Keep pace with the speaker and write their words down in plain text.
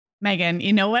Megan,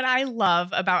 you know what I love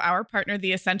about our partner,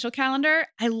 The Essential Calendar?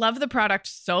 I love the product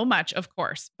so much, of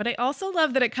course, but I also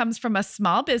love that it comes from a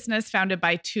small business founded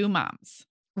by two moms.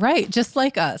 Right, just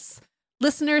like us.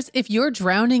 Listeners, if you're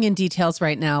drowning in details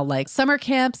right now, like summer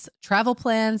camps, travel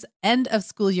plans, end of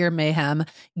school year mayhem,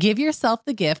 give yourself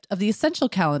the gift of The Essential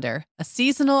Calendar, a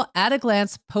seasonal,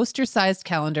 at-a-glance, poster-sized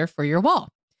calendar for your wall.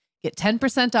 Get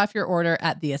 10% off your order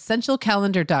at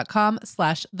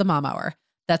theessentialcalendar.com/themomhour.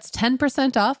 That's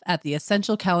 10% off at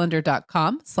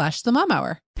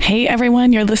theessentialcalendar.com/themomhour. Hey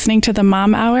everyone, you're listening to The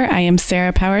Mom Hour. I am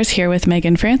Sarah Powers here with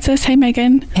Megan Francis. Hey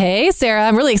Megan. Hey Sarah,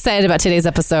 I'm really excited about today's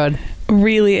episode.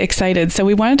 Really excited. So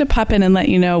we wanted to pop in and let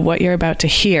you know what you're about to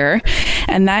hear.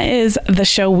 And that is the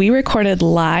show we recorded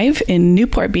live in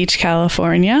Newport Beach,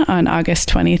 California on August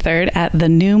 23rd at the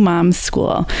New Moms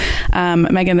School.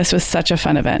 Megan, this was such a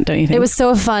fun event, don't you think? It was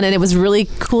so fun, and it was really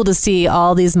cool to see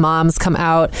all these moms come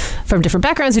out from different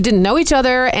backgrounds who didn't know each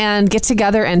other and get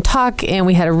together and talk, and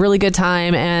we had a really good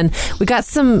time, and we got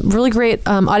some really great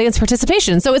audience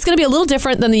participation. So it's going to be a little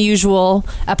different than the usual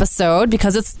episode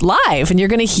because it's live, and you're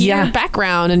going to hear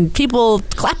background and people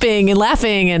clapping and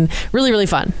laughing, and really, really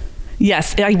fun.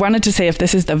 Yes, I wanted to say if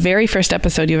this is the very first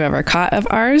episode you've ever caught of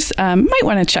ours, might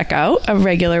want to check out a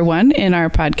regular one in our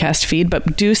podcast feed,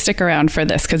 but do stick around for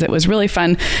this because it was really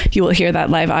fun. You will hear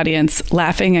that live audience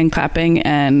laughing and clapping,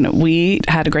 and we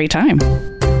had a great time.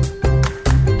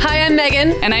 Hi, I'm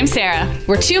Megan. And I'm Sarah.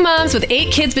 We're two moms with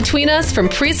 8 kids between us from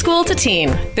preschool to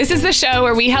teen. This is the show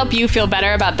where we help you feel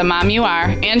better about the mom you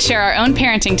are and share our own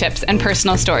parenting tips and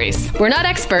personal stories. We're not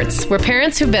experts. We're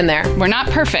parents who've been there. We're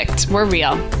not perfect. We're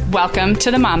real. Welcome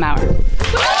to the Mom Hour. That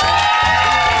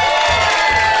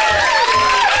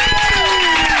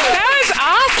was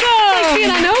awesome. Like being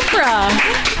on Oprah.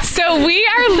 So we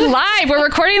are live. We're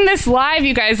recording this live,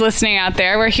 you guys listening out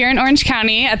there. We're here in Orange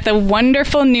County at the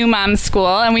wonderful New Moms School,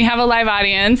 and we have a live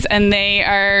audience, and they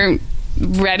are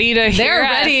ready to hear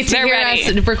us. They're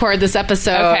ready to record this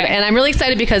episode. Okay. And I'm really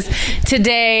excited because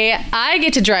today I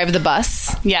get to drive the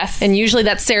bus. Yes. And usually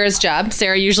that's Sarah's job.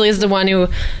 Sarah usually is the one who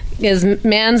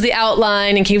mans the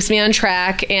outline and keeps me on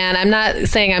track. And I'm not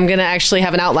saying I'm going to actually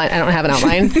have an outline. I don't have an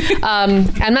outline.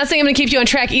 I'm not saying I'm going to keep you on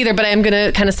track either, but I'm going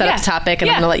to kind of set up the topic,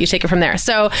 and I'm going to let you take it from there.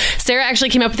 So Sarah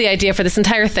actually came up with the idea for this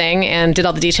entire thing and did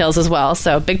all the details as well.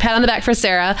 So big pat on the back for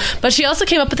Sarah. But she also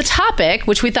came up with the topic,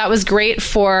 which we thought was great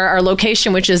for our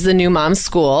location, which is the New Moms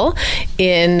School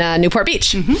in Newport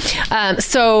Beach. Mm-hmm.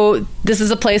 So this is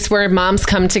a place where moms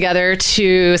come together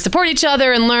to support each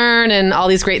other and learn and all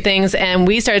these great things. And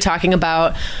we started talking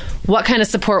about what kind of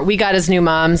support we got as new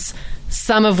moms,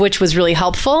 some of which was really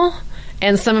helpful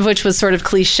and some of which was sort of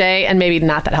cliche and maybe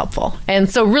not that helpful. And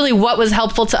so really what was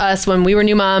helpful to us when we were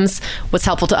new moms, what's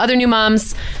helpful to other new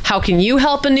moms, how can you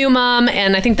help a new mom?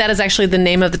 And I think that is actually the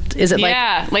name of the, is it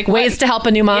like ways to help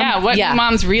a new mom? Yeah, what new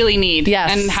moms really need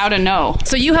and how to know.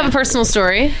 So you have a personal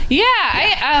story. Yeah.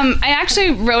 I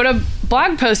actually wrote a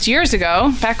blog post years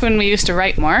ago, back when we used to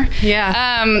write more.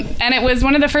 Yeah. And it was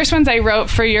one of the first ones I wrote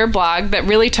for your blog that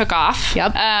really took off.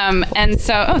 Yep. And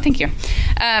so, thank you.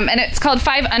 And it's called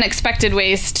 5 Unexpected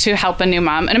Ways to Help a New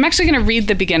Mom. And I'm actually going to read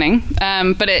the beginning,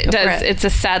 but it's a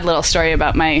sad little story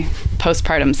about my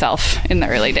postpartum self in the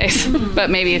early days, but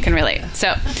maybe you can relate.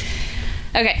 So,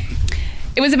 okay.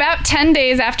 It was about 10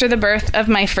 days after the birth of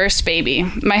my first baby.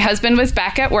 My husband was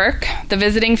back at work, the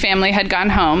visiting family had gone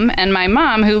home, and my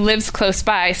mom, who lives close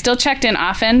by, still checked in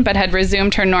often but had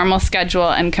resumed her normal schedule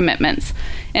and commitments.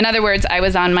 In other words, I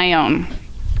was on my own.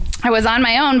 I was on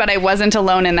my own, but I wasn't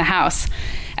alone in the house.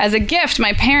 As a gift,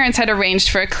 my parents had arranged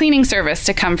for a cleaning service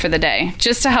to come for the day,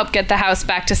 just to help get the house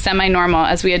back to semi-normal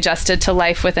as we adjusted to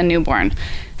life with a newborn.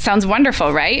 Sounds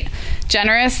wonderful, right?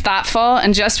 Generous, thoughtful,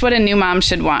 and just what a new mom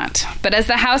should want. But as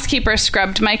the housekeeper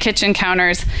scrubbed my kitchen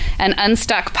counters and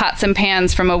unstuck pots and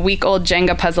pans from a week-old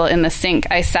Jenga puzzle in the sink,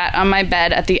 I sat on my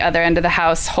bed at the other end of the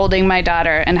house, holding my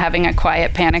daughter and having a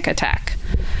quiet panic attack.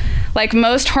 Like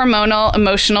most hormonal,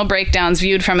 emotional breakdowns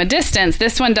viewed from a distance,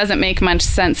 this one doesn't make much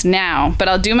sense now, but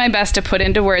I'll do my best to put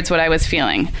into words what I was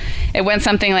feeling. It went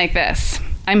something like this.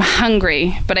 I'm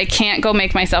hungry, but I can't go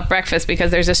make myself breakfast because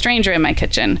there's a stranger in my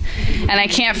kitchen. And I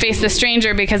can't face the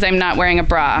stranger because I'm not wearing a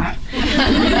bra.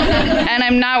 And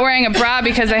I'm not wearing a bra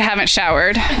because I haven't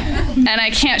showered. And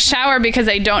I can't shower because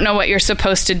I don't know what you're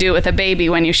supposed to do with a baby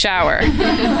when you shower.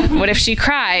 What if she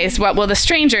cries? What will the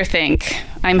stranger think?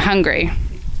 I'm hungry.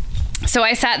 So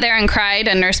I sat there and cried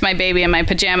and nursed my baby in my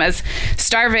pajamas,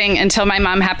 starving until my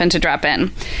mom happened to drop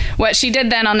in. What she did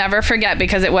then I'll never forget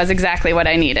because it was exactly what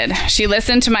I needed. She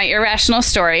listened to my irrational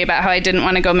story about how I didn't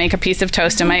want to go make a piece of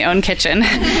toast in my own kitchen.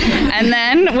 And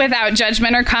then, without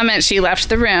judgment or comment, she left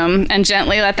the room and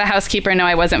gently let the housekeeper know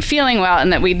I wasn't feeling well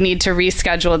and that we'd need to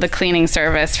reschedule the cleaning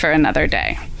service for another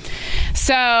day.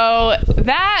 So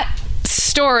that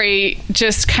story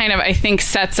just kind of, I think,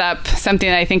 sets up something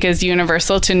that I think is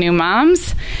universal to new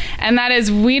moms. And that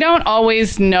is, we don't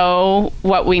always know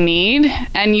what we need.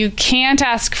 And you can't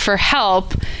ask for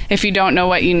help if you don't know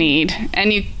what you need.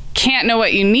 And you can't know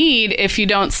what you need if you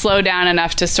don't slow down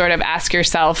enough to sort of ask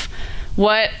yourself,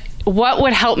 what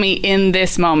would help me in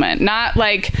this moment? Not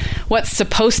like what's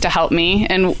supposed to help me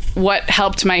and what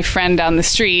helped my friend down the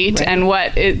street, right, and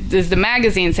what does the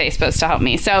magazine say supposed to help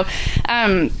me. So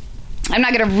I'm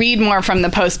not going to read more from the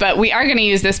post, but we are going to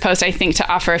use this post, I think,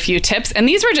 to offer a few tips. And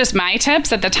these were just my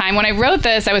tips at the time. When I wrote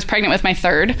this, I was pregnant with my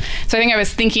third. So I think I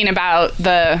was thinking about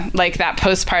that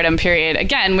postpartum period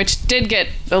again, which did get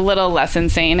a little less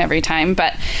insane every time.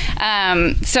 But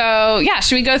so yeah,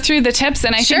 should we go through the tips?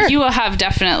 And I think you will have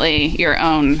definitely your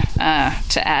own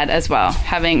to add as well,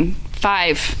 having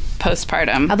 5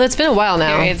 postpartum. Although it's been a while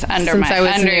now. Periods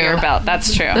under your belt.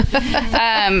 That's true.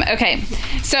 Okay.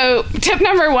 So tip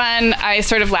number 1, I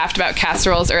sort of laughed about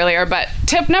casseroles earlier, but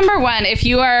tip number 1, if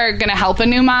you are going to help a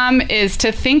new mom, is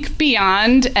to think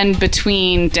beyond and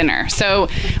between dinner. So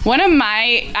one of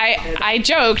I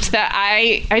joked that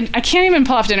I can't even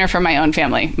pull off dinner for my own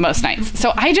family most nights.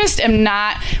 So I just am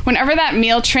not, whenever that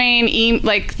meal train,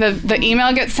 the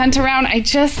email gets sent around, I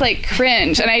just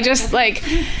cringe. And I just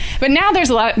but now there's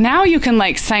a lot, now you can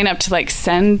sign up to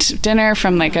send dinner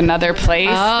from another place.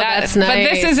 Oh, that's nice.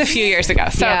 But this is a few years ago.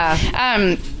 So,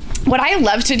 yeah. What I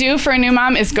love to do for a new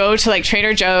mom is go to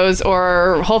Trader Joe's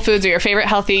or Whole Foods or your favorite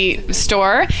healthy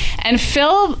store and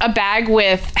fill a bag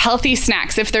with healthy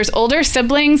snacks. If there's older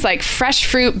siblings, fresh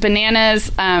fruit,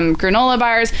 bananas, granola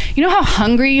bars. You know how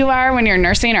hungry you are when you're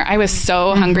nursing, or I was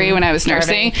so hungry when I was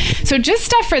nursing. So just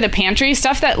stuff for the pantry,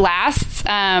 stuff that lasts,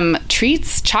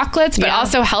 treats, chocolates, but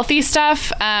also healthy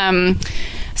stuff.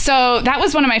 So that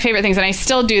was one of my favorite things, and I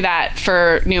still do that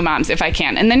for new moms if I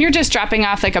can. And then you're just dropping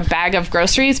off a bag of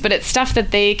groceries, but it's stuff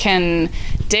that they can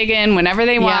dig in whenever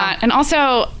they want. And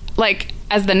also,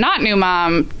 as the not new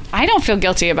mom, I don't feel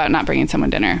guilty about not bringing someone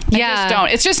dinner. I just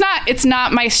don't. It's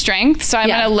not my strength, so I'm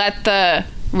going to let the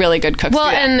really good cooks do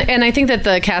that. and I think that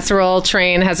the casserole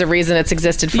train has a reason it's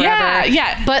existed forever.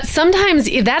 Yeah. But sometimes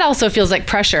that also feels like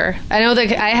pressure. I know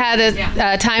that I had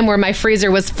a time where my freezer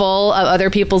was full of other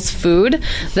people's food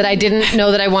that I didn't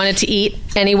know that I wanted to eat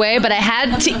anyway, but I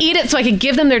had to eat it so I could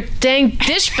give them their dang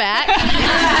dish back,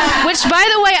 which, by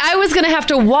the way, I was going to have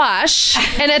to wash.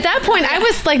 And at that point, I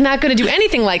was not going to do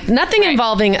anything nothing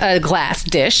involving a glass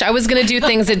dish. I was going to do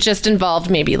things that just involved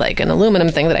maybe an aluminum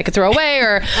thing that I could throw away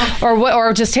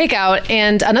or just take out.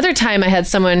 And another time I had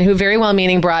someone who very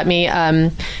well-meaning brought me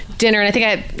dinner, and I think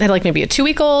I had maybe a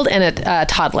 2-week-old and a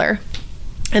toddler.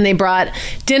 And they brought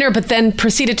dinner, but then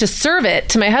proceeded to serve it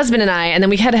to my husband and I. And then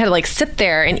we had to sit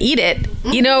there and eat it,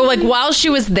 while she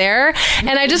was there.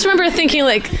 And I just remember thinking,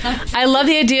 I love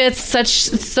the idea. It's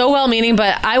so well-meaning,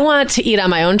 but I want to eat on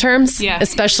my own terms,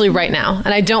 especially right now.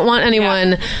 And I don't want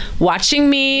anyone watching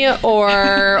me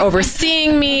or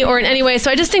overseeing me or in any way. So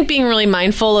I just think being really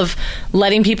mindful of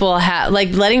letting people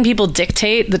letting people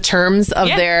dictate the terms of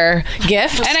their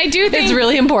gift. And I do think it's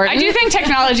really important. I do think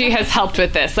technology has helped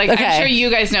with this. I'm sure you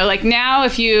guys know, now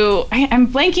if I'm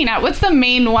blanking out, what's the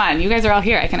main one? You guys are all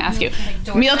here, I can ask you.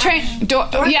 Meal train.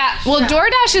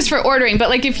 DoorDash is for ordering,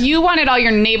 but if you wanted all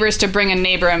your neighbors to bring a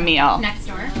neighbor a meal. Next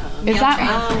door. Is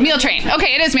that Meal Train?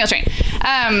 Okay, it is Meal Train.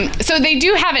 So they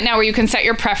do have it now where you can set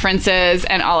your preferences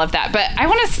and all of that. But I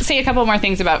want to say a couple more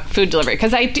things about food delivery,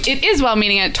 because it is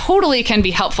well-meaning and it totally can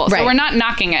be helpful. So we're not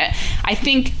knocking it. I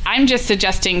think I'm just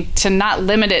suggesting to not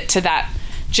limit it to that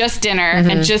just dinner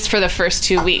and just for the first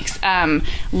 2 weeks.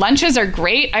 Lunches are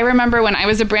great. I remember when I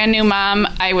was a brand new mom,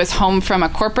 I was home from a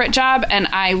corporate job, and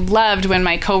I loved when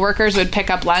my coworkers would pick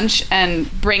up lunch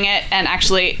and bring it. And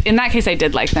actually, in that case, I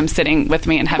did like them sitting with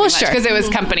me and having lunch because it was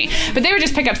company. But they would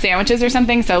just pick up sandwiches or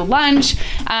something. So lunch,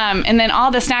 and then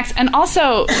all the snacks. And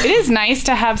also, it is nice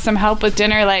to have some help with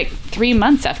dinner 3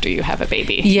 months after you have a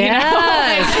baby.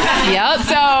 Yes. Yep.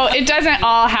 So it doesn't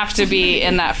all have to be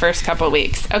in that first couple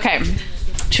weeks. Okay.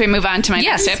 Should we move on to my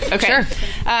next tip? Okay. Sure.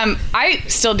 I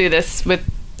still do this with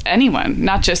anyone,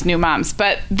 not just new moms.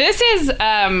 But this is,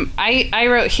 I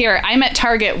wrote here, I'm at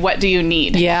Target, what do you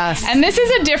need? Yes. And this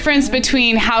is a difference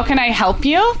between how can I help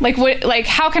you? Like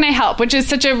how can I help? Which is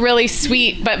such a really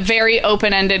sweet but very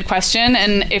open-ended question.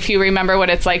 And if you remember what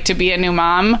it's like to be a new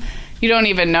mom, you don't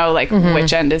even know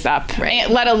which end is up, right?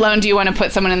 Let alone do you want to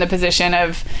put someone in the position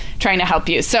of trying to help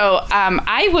you. So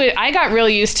I got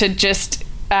really used to just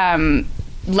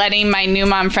letting my new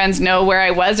mom friends know where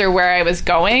I was or where I was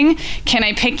going. Can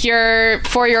I pick your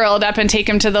 4-year-old up and take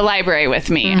him to the library with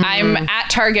me? I'm at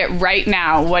Target right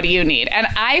now. What do you need? And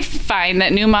I find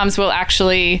that new moms will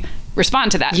actually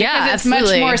respond to that. Yeah, because it's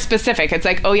much more specific. It's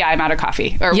like, oh yeah, I'm out of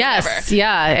coffee or whatever.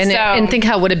 Yeah. And think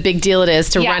what a big deal it is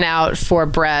to run out for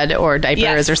bread or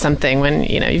diapers or something when,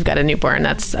 you've got a newborn.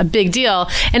 That's a big deal.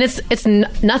 And it's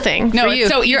nothing for you.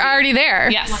 So you're already there.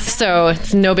 Yes. So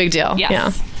it's no big deal. Yes.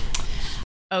 Yeah.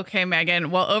 Okay,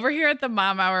 Megan. Well, over here at the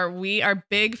Mom Hour, we are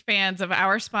big fans of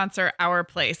our sponsor, Our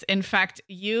Place. In fact,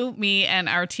 you, me, and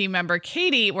our team member,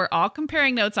 Katie, were all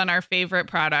comparing notes on our favorite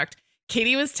product.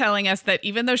 Katie was telling us that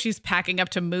even though she's packing up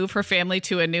to move her family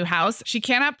to a new house, she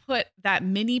cannot put that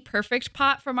mini perfect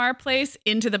pot from Our Place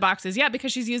into the boxes yet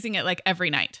because she's using it every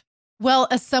night. Well,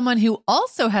 as someone who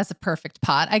also has a perfect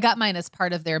pot, I got mine as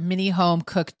part of their mini home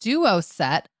cook duo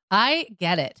set. I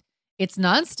get it. It's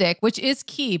nonstick, which is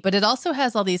key, but it also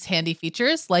has all these handy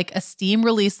features like a steam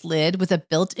release lid with a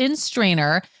built-in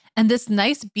strainer and this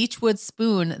nice beechwood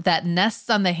spoon that nests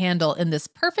on the handle in this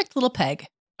perfect little peg.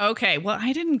 Okay, well,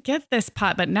 I didn't get this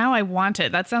pot, but now I want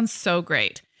it. That sounds so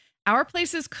great. Our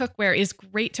Place's cookware is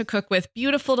great to cook with,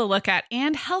 beautiful to look at,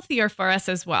 and healthier for us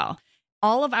as well.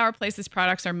 All of Our Place's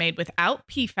products are made without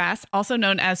PFAS, also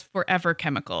known as forever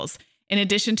chemicals. In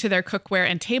addition to their cookware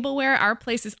and tableware, Our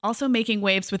Place is also making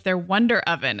waves with their Wonder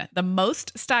Oven, the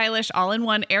most stylish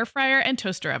all-in-one air fryer and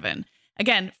toaster oven.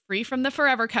 Again, free from the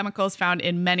forever chemicals found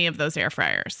in many of those air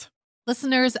fryers.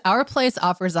 Listeners, Our Place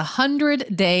offers a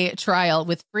 100-day trial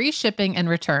with free shipping and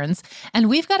returns, and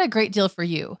we've got a great deal for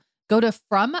you. Go to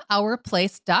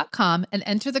FromOurPlace.com and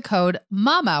enter the code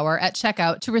MOMHOUR at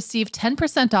checkout to receive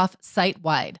 10% off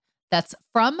site-wide. That's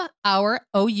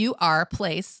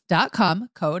FromOurPlace.com,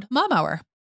 code MOMHOUR.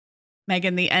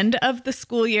 Megan, the end of the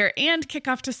school year and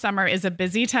kickoff to summer is a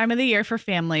busy time of the year for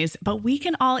families, but we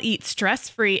can all eat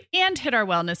stress-free and hit our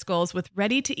wellness goals with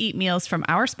ready-to-eat meals from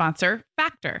our sponsor,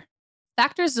 Factor.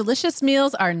 Factor's delicious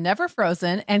meals are never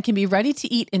frozen and can be ready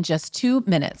to eat in just 2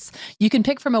 minutes. You can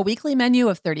pick from a weekly menu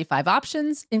of 35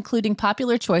 options, including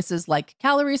popular choices like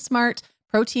Calorie Smart,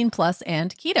 Protein Plus,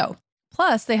 and Keto.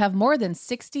 Plus, they have more than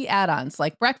 60 add-ons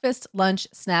like breakfast, lunch,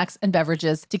 snacks, and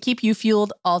beverages to keep you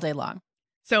fueled all day long.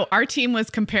 So our team was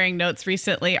comparing notes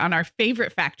recently on our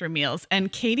favorite Factor meals,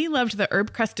 and Katie loved the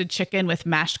herb-crusted chicken with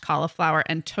mashed cauliflower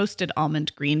and toasted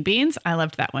almond green beans. I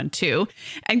loved that one too.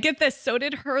 And get this, so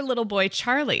did her little boy,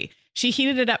 Charlie. She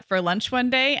heated it up for lunch one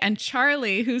day, and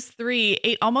Charlie, who's 3,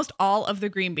 ate almost all of the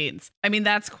green beans. I mean,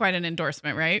 that's quite an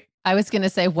endorsement, right? I was going to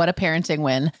say, what a parenting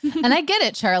win. And I get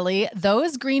it, Charlie.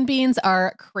 Those green beans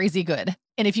are crazy good.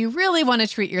 And if you really want to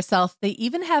treat yourself, they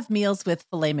even have meals with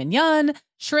filet mignon,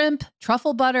 shrimp,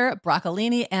 truffle butter,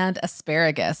 broccolini, and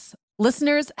asparagus.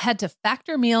 Listeners, head to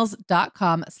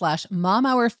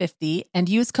factormeals.com/momhour50 and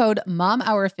use code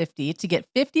momhour50 to get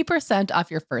 50% off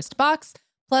your first box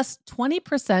plus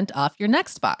 20% off your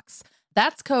next box.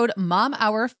 That's code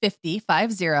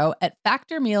momhour50 at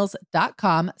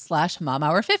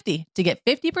factormeals.com/momhour50 to get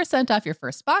 50% off your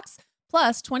first box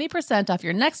plus 20% off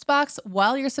your next box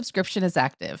while your subscription is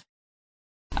active.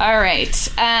 All right.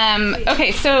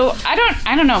 Okay, so I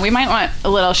don't know. We might want a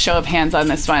little show of hands on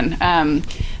this one.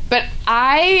 But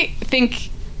I think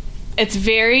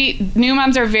new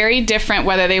moms are very different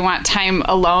whether they want time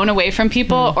alone away from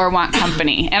people or want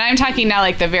company. And I'm talking now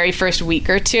like the very first week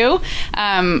or two.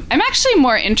 I'm actually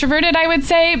more introverted, I would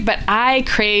say, but I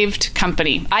craved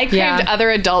company. I craved other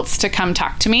adults to come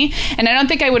talk to me. And I don't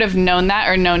think I would have known that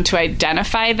or known to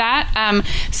identify that.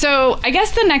 So I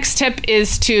guess the next tip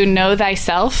is to know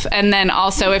thyself. And then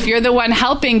also, if you're the one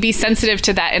helping, be sensitive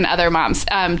to that in other moms.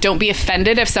 Don't be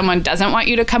offended if someone doesn't want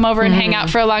you to come over and hang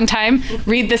out for a long time.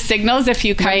 Read the signals if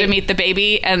you come to meet the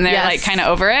baby and they're like kind of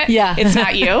over it. Yeah. It's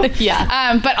not you.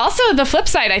 But also the flip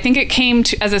side, I think it came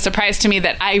as a surprise to me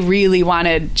that I really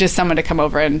wanted just someone to come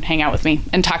over and hang out with me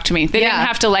and talk to me. They didn't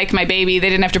have to like my baby. They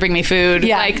didn't have to bring me food.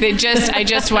 Like I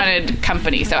just wanted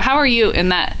company. So how are you in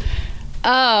that?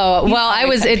 Oh,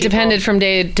 well, it depended from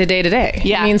day to day.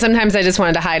 Yeah. I mean, sometimes I just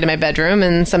wanted to hide in my bedroom,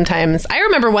 and sometimes I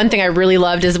remember one thing I really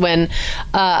loved is when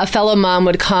a fellow mom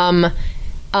would come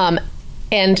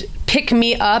and pick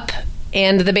me up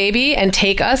and the baby and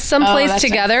take us someplace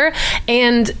together. Nice.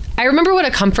 And I remember what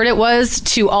a comfort it was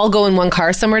to all go in one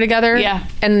car somewhere together. Yeah.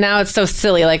 And now it's so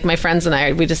silly. Like my friends and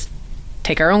I, we just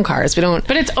take our own cars. We don't.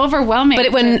 But it's overwhelming.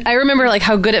 But when I remember like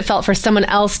how good it felt for someone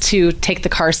else to take the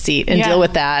car seat and deal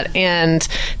with that, and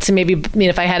to maybe,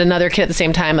 if I had another kid at the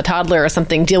same time, a toddler or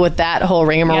something, deal with that whole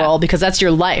rigmarole, because that's your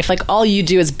life. Like all you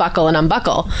do is buckle and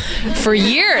unbuckle for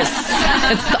years.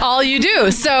 It's all you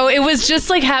do. So it was just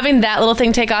like having that little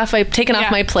thing taken off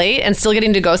my plate and still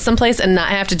getting to go someplace and not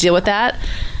have to deal with that.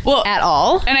 Well, at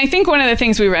all. And I think one of the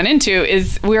things we run into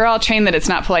is we're all trained that it's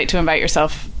not polite to invite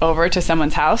yourself over to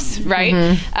someone's house, right?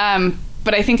 Mm-hmm.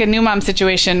 But I think a new mom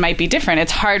situation might be different.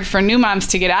 It's hard for new moms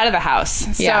to get out of the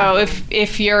house. So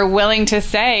if you're willing to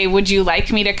say, would you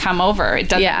like me to come over? It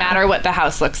doesn't matter what the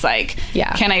house looks like.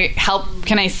 Yeah. Can I help?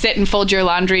 Can I sit and fold your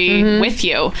laundry with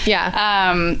you?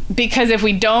 Yeah. Because if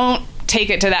we don't take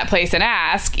it to that place and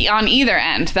ask, on either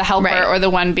end, the helper or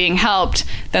the one being helped,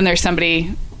 then there's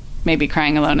somebody maybe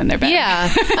crying alone in their bed.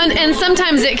 Yeah. and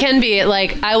sometimes it can be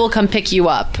like, I will come pick you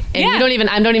up. And I don't even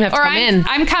have to come in.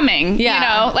 I'm coming.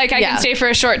 Yeah. I can stay for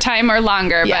a short time or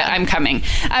longer, but I'm coming.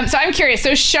 So I'm curious.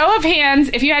 So show of hands,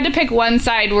 if you had to pick one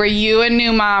side, were you a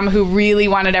new mom who really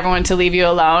wanted everyone to leave you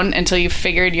alone until you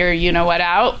figured your you-know-what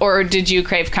out? Or did you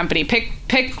crave company?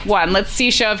 Pick one. Let's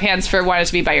see show of hands for wanted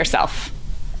to be by yourself.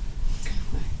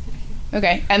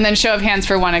 Okay. And then show of hands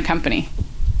for wanted company.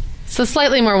 So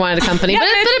slightly more wanted company, but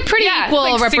a pretty equal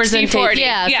like representation.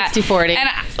 Yeah, 60-40. And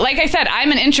like I said,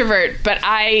 I'm an introvert, but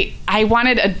I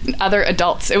wanted other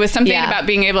adults. It was something about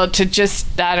being able to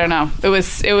just, I don't know. It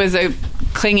was a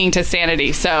clinging to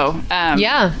sanity. So,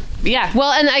 yeah.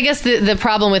 Well, and I guess the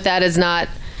problem with that is not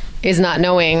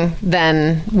knowing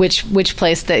then which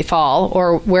place they fall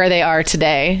or where they are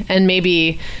today, and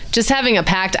maybe just having a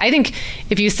pact. I think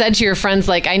if you said to your friends,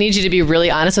 like, I need you to be really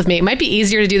honest with me, it might be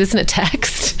easier to do this in a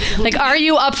text. Like, are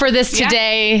you up for this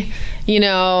today?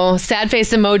 Sad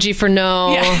face emoji for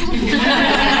no.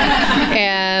 Yeah.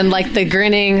 And like the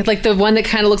grinning, like the one that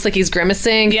kind of looks like he's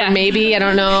grimacing for maybe, I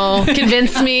don't know,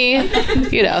 convince me,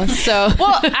 so.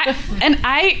 Well,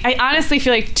 I honestly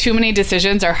feel like too many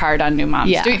decisions are hard on new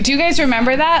moms. Yeah. Do you guys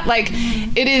remember that? Like,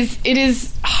 it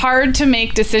is hard to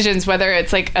make decisions, whether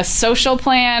it's like a social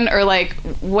plan or like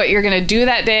what you're going to do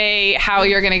that day, how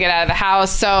you're going to get out of the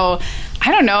house. So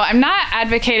I don't know. I'm not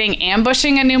advocating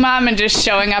ambushing a new mom and just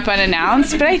showing up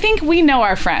unannounced, but I think we know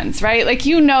our friends, right? Like,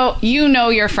 you know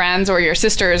your friends or your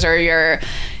sisters or your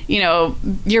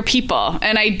people.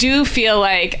 And I do feel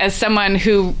like, as someone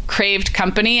who craved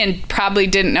company and probably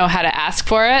didn't know how to ask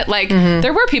for it, like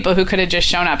there were people who could have just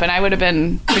shown up and I would have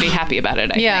been pretty happy about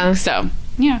it, I think. So,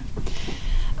 yeah.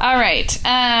 All right.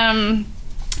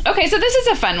 Okay, so this is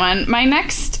a fun one. My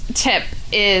next tip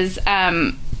is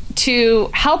to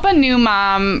help a new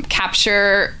mom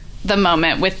capture the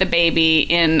moment with the baby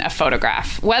in a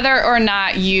photograph. Whether or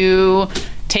not you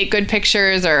take good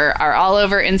pictures or are all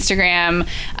over Instagram,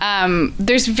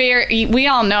 we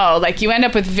all know, like, you end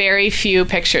up with very few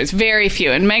pictures, very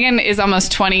few. And Megan is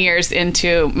almost 20 years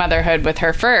into motherhood with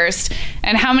her first.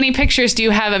 And how many pictures do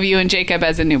you have of you and Jacob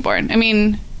as a newborn? I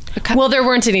mean, well, there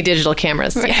weren't any digital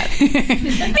cameras yet. So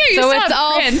it's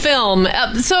all film.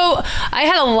 So I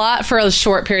had a lot for a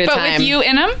short period of time. But with you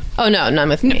in them? Oh, no, none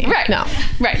with me. Right. No.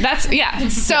 Right.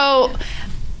 So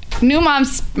new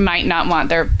moms might not want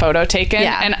their photo taken.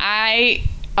 Yeah. And I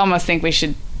almost think we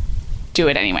should do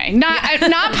it anyway.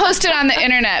 Not post it on the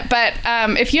internet, but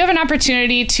if you have an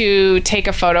opportunity to take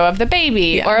a photo of the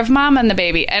baby or of mom and the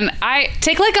baby, and I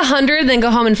take like 100, then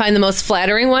go home and find the most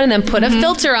flattering one, and then put a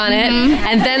filter on it,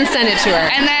 and then send it to her.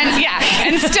 And then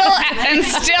and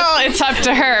still it's up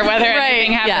to her whether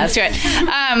anything happens to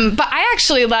it. But I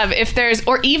actually love if there's,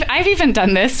 or even I've even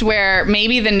done this where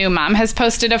maybe the new mom has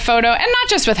posted a photo, and not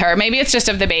just with her, maybe it's just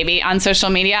of the baby on social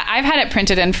media. I've had it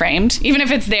printed and framed, even if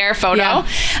it's their photo. Yeah.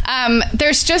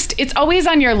 It's always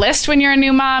on your list when you're a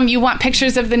new mom. You want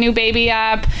pictures of the new baby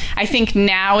up. I think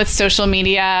now with social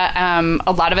media,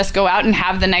 a lot of us go out and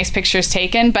have the nice pictures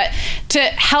taken, but to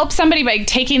help somebody by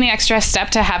taking the extra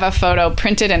step to have a photo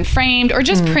printed and framed, or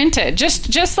just printed,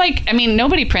 just like, I mean,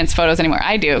 nobody prints photos anymore.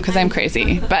 I do, because I'm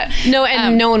crazy, but no,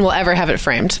 and no one will ever have it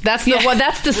framed. That's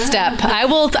the step. I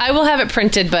will have it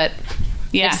printed, but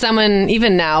if someone,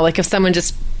 even now, like if someone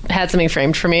just had something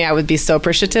framed for me, I would be so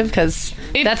appreciative, because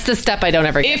that's the step I don't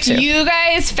ever get to. If you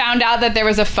guys found out that there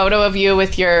was a photo of you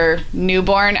with your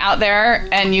newborn out there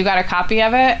and you got a copy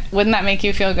of it, wouldn't that make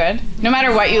you feel good? No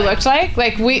matter what you looked like?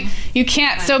 Like, you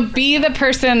can't, so be the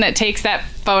person that takes that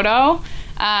photo,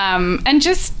 and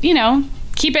just,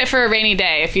 keep it for a rainy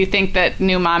day if you think that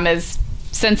new mom is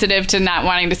sensitive to not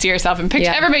wanting to see yourself in pictures.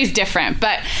 Yeah. Everybody's different,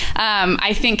 but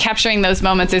I think capturing those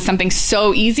moments is something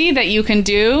so easy that you can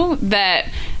do that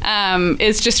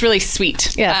is just really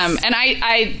sweet. Yes. And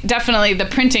I definitely, the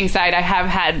printing side, I have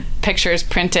had pictures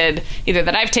printed either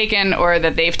that I've taken or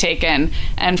that they've taken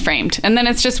and framed. And then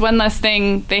it's just one less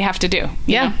thing they have to do.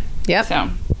 Yeah. Know? Yep. So.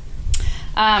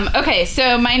 Okay,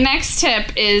 so my next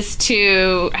tip is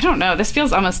to, I don't know, this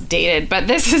feels almost dated, but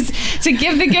this is to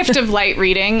give the gift of light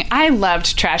reading. I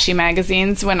loved trashy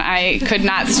magazines when I could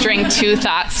not string two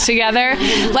thoughts together.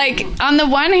 Like, on the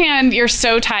one hand, you're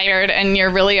so tired and you're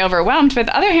really overwhelmed, but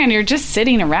the other hand, you're just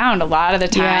sitting around a lot of the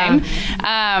time.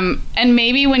 Yeah. And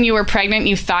maybe when you were pregnant,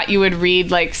 you thought you would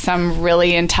read like some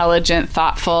really intelligent,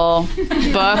 thoughtful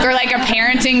book or like a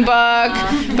parenting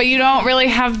book, but you don't really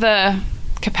have the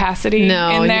capacity in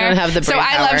there. You don't have the brain power.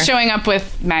 power. Love showing up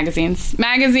with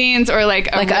magazines or like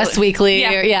Us Weekly.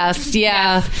 Yeah. Or, yes.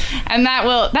 And that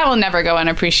will never go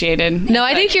unappreciated. No,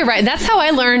 I think you're right. That's how I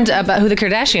learned about who the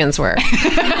Kardashians were.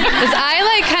 Because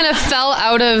I like kind of fell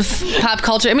out of pop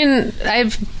culture. I mean,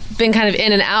 I've been kind of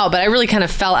in and out, but I really kind of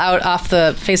fell out off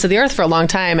the face of the earth for a long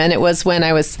time. And it was when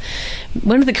did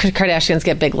the Kardashians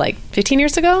get big? Like 15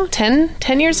 years ago?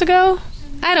 10 years ago?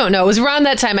 I don't know. It was around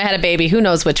that time I had a baby. Who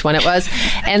knows which one it was.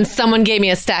 And someone gave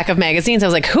me a stack of magazines. I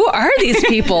was like, who are these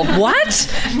people? What?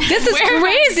 This is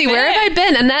crazy. Where have I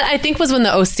been? And that, I think, was when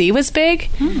the OC was big.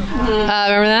 Remember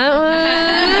that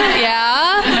one?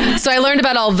 Yeah. So I learned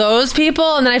about all those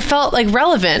people, and then I felt like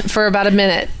relevant for about a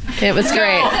minute. It was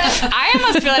great. I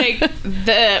almost feel like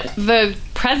the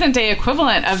present day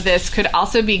equivalent of this could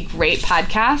also be great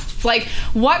podcasts. Like,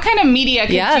 what kind of media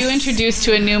could you introduce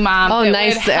to a new mom? Oh,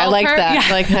 nice. I like that. Yeah.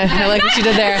 I like what you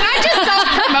did there. It's not just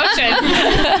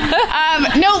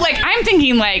self-promotion. No, like, I'm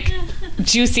thinking like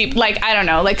juicy, like, I don't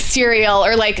know, like cereal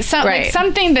or like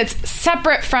something that's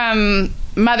separate from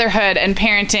motherhood and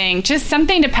parenting, just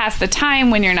something to pass the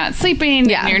time when you're not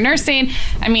sleeping and you're nursing.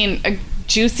 I mean, a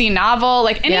juicy novel,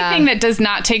 like anything that does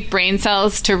not take brain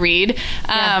cells to read.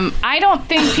 I don't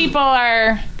think people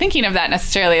are thinking of that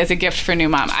necessarily as a gift for new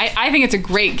mom. I think it's a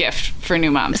great gift for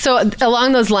new moms. So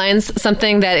along those lines,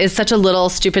 something that is such a little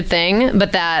stupid thing,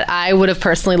 but that I would have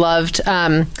personally loved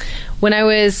when I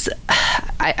was,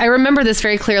 I remember this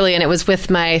very clearly, and it was with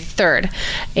my third.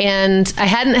 And I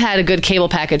hadn't had a good cable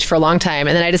package for a long time.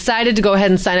 And then I decided to go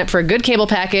ahead and sign up for a good cable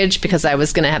package because I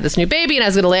was going to have this new baby and I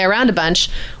was going to lay around a bunch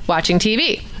watching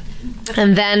TV.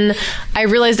 And then I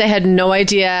realized I had no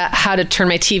idea how to turn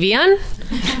my TV on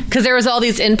because there was all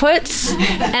these inputs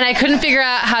and I couldn't figure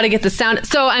out how to get the sound.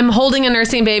 So I'm holding a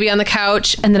nursing baby on the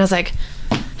couch, and then I was like,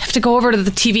 I have to go over to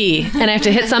the TV and I have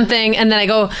to hit something, and then I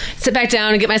go sit back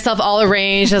down and get myself all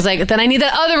arranged. I was like, then I need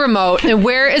that other remote, and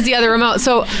where is the other remote?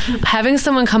 So having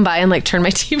someone come by and like turn my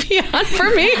TV on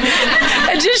for me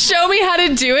and just show me how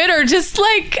to do it, or just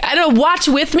like, I don't know, watch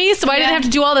with me so I didn't have to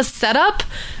do all the setup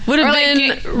would have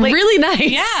been really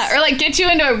nice. Yeah, or like get you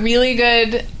into a really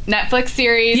good Netflix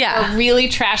series, a really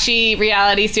trashy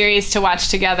reality series to watch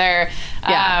together.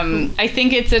 I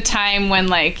think it's a time when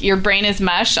like your brain is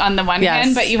mush on the one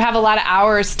hand, but you have a lot of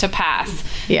hours to pass.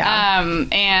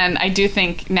 And I do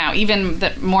think now, even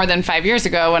more than 5 years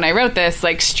ago when I wrote this,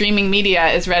 like streaming media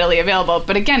is readily available.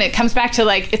 But again, it comes back to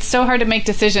like, it's so hard to make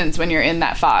decisions when you're in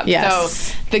that fog. So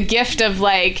the gift of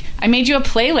like, I made you a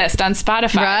playlist on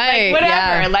Spotify, like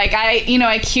whatever. Like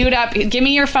I queued up, give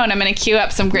me your phone, I'm going to queue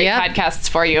up some great podcasts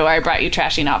for you, or I brought you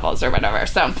trashy novels or whatever.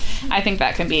 So I think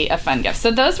that can be a fun gift.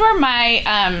 So those were my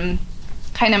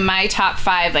kind of my top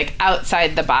 5, like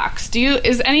outside the box.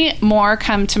 Is any more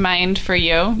come to mind for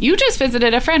you? You just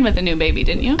visited a friend with a new baby,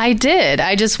 didn't you? I did.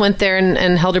 I just went there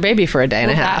and held her baby for a day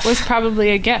and a half. That was probably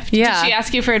a gift. Yeah. Did she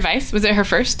ask you for advice? Was it her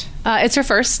first? It's her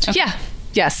first. Okay. Yeah.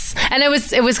 Yes. And it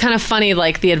was kind of funny,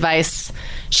 like the advice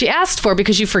she asked for,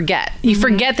 because you forget. You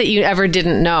forget that you ever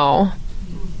didn't know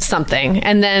something,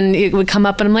 and then it would come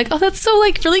up and I'm like, oh, that's so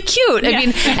like really cute. I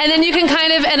mean, and then you can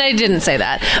kind of, and I didn't say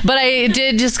that, but I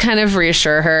did just kind of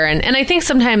reassure her. And I think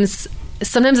sometimes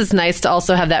it's nice to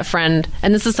also have that friend,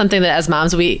 and this is something that as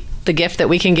moms, the gift that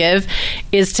we can give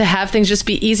is to have things just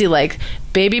be easy, like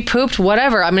baby pooped,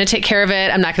 whatever, I'm going to take care of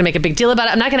it. I'm not going to make a big deal about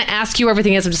it. I'm not going to ask you where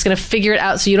everything is. I'm just going to figure it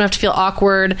out so you don't have to feel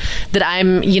awkward that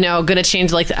I'm, going to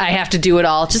change, like I have to do it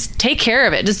all. Just take care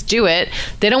of it. Just do it.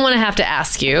 They don't want to have to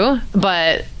ask you,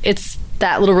 but it's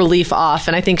that little relief off.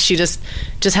 And I think she just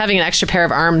having an extra pair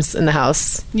of arms in the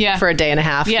house for a day and a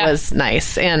half was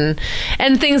nice. And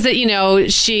things that,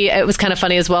 it was kind of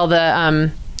funny as well.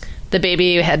 The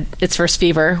baby had its first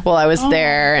fever while I was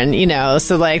there, and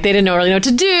so like they didn't really know what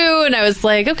to do, and I was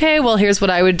like, okay, well, here's what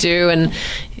I would do. And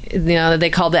they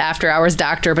called the after hours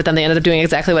doctor, but then they ended up doing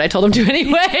exactly what I told them to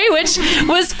anyway, which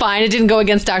was fine. It didn't go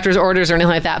against doctor's orders or anything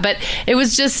like that. But it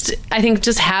was just, I think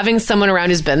just having someone around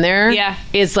who's been there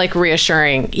is like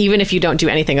reassuring, even if you don't do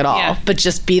anything at all, but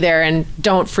just be there and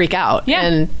don't freak out.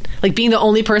 And like being the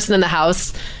only person in the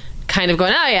house kind of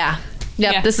going, oh yeah.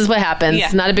 Yep, this is what happens.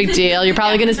 Yeah. Not a big deal. You're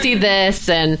probably going to see this.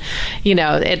 And,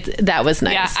 that was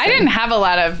nice. Yeah, I didn't have a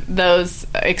lot of those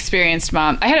experienced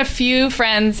moms. I had a few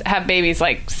friends have babies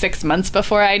like 6 months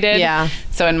before I did. Yeah.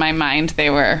 So in my mind,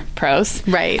 they were pros.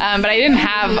 Right. But I didn't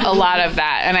have a lot of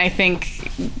that. And I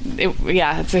think,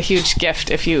 it's a huge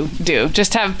gift if you do.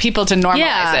 Just have people to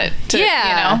normalize it.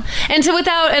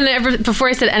 And before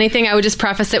I said anything, I would just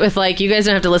preface it with like, you guys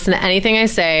don't have to listen to anything I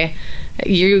say.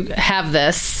 You have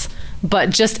this.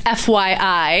 But just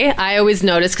FYI, I always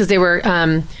noticed because they were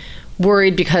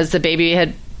worried because the baby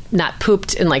had not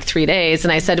pooped in like 3 days.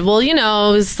 And I said, well,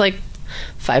 it's like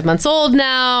 5 months old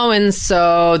now. And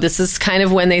so this is kind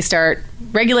of when they start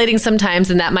regulating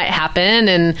sometimes, and that might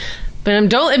happen.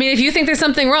 But if you think there's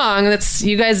something wrong,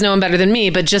 you guys know them better than me,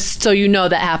 but just so you know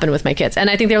that happened with my kids. And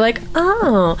I think they're like,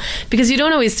 oh, because you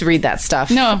don't always read that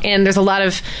stuff. No. And there's a lot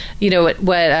of, what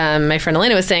my friend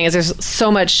Elena was saying is there's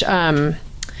so much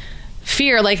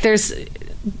fear. Like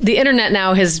the internet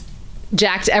now has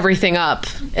jacked everything up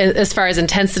as far as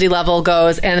intensity level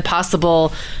goes and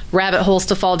possible rabbit holes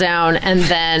to fall down, and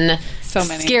then so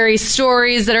many scary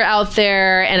stories that are out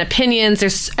there and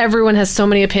opinions. Everyone has so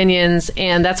many opinions,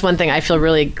 and that's one thing I feel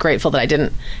really grateful that I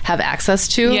didn't have access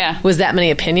to. Was that many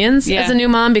opinions as a new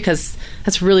mom, because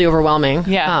that's really overwhelming.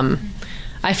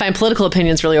 I find political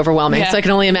opinions really overwhelming, so I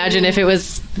can only imagine if it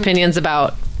was opinions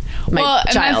about my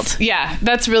child.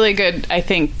 That's really good, I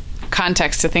think,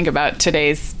 context to think about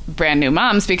today's brand new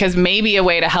moms, because maybe a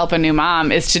way to help a new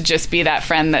mom is to just be that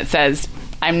friend that says,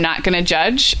 I'm not going to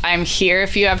judge. I'm here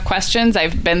if you have questions.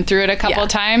 I've been through it a couple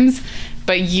times,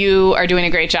 but you are doing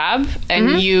a great job,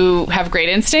 and you have great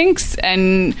instincts,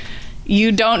 and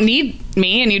you don't need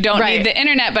me, and you don't need the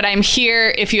internet, but I'm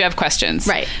here if you have questions.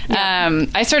 Right. Yeah.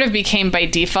 I sort of became by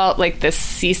default like this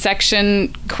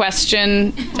C-section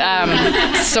question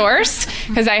source,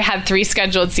 because I had 3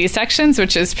 scheduled C-sections,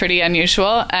 which is pretty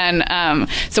unusual. And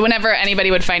so whenever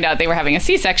anybody would find out they were having a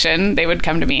C-section, they would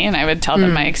come to me and I would tell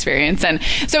them my experience. And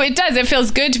so it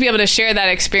feels good to be able to share that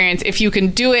experience if you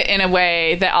can do it in a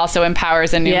way that also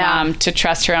empowers a new mom to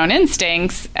trust her own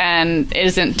instincts and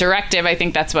isn't directive. I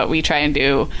think that's what we try and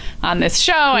do on this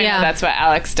show. I know that's what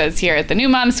Alex does here at the New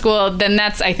Mom School. Then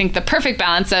that's, I think, the perfect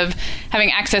balance of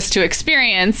having access to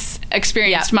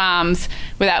experienced moms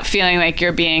without feeling like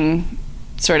you're being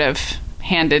sort of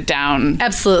handed down.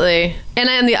 Absolutely. And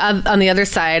on the other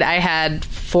side, I had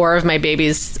 4 of my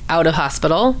babies out of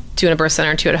hospital, 2 in a birth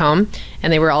center and 2 at home,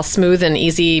 and they were all smooth and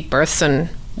easy births and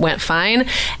went fine.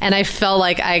 And I felt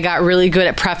like I got really good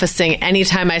at prefacing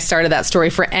anytime I started that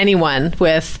story for anyone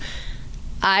with,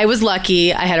 I was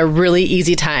lucky. I had a really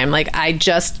easy time. Like, I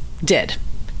just did.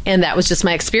 And that was just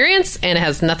my experience, and it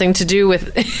has nothing to do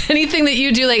with anything that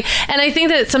you do. And I think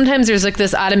that sometimes there's like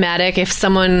this automatic, if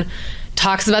someone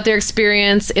talks about their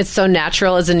experience, it's so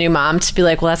natural as a new mom to be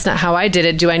like, well, that's not how I did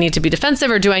it. Do I need to be defensive,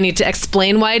 or do I need to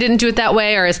explain why I didn't do it that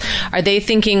way? Or are they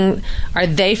feeling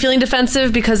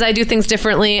defensive because I do things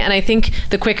differently? And I think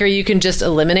the quicker you can just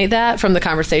eliminate that from the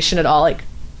conversation at all, like,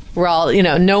 we're all,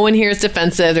 no one here is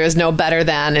defensive. There is no better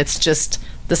than. It's just,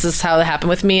 this is how it happened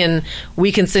with me, and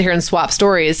we can sit here and swap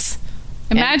stories.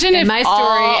 Imagine if my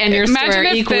story and your story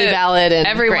are equally valid, and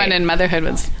everyone in motherhood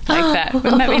was like that.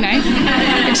 Wouldn't that be nice?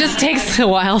 It just takes a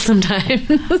while sometimes.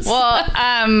 Well,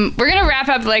 we're gonna wrap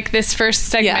up like this first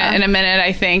segment in a minute.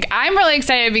 I think I'm really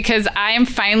excited because I am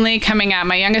finally coming out.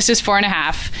 My youngest is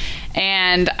 4.5.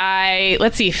 And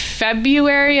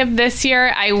February of this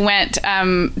year, I went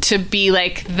to be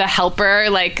like the helper,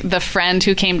 like the friend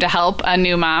who came to help a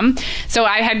new mom. So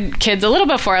I had kids a little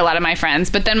before a lot of my friends,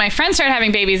 but then my friends started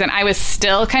having babies and I was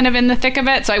still kind of in the thick of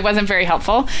it. So I wasn't very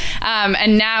helpful.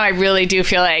 And now I really do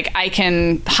feel like I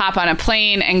can hop on a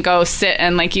plane and go sit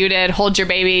and, like you did, hold your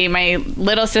baby. My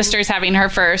little sister's having her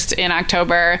first in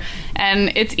October.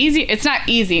 And it's easy. It's not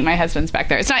easy. My husband's back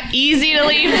there. It's not easy to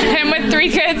leave him with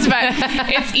 3 kids, but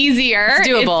it's easier. It's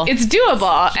doable. It's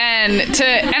doable. And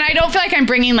I don't feel like I'm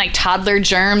bringing like toddler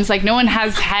germs. Like no one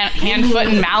has hand, foot,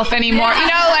 and mouth anymore.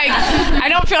 I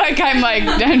don't feel like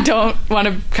I don't want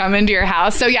to come into your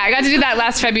house. So yeah, I got to do that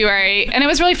last February, and it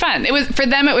was really fun. It was, for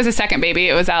them, it was a second baby.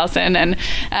 It was Allison,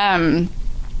 and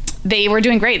they were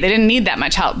doing great. They didn't need that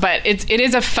much help, but it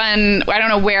is a fun, I don't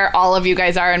know where all of you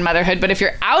guys are in motherhood, but if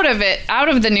you're out of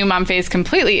the new mom phase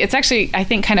completely, it's actually, I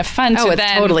think, kind of fun to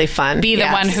then totally fun. Be the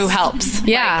one who helps.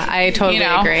 Yeah, I totally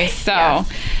agree. So,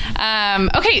 yes.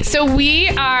 Okay, so we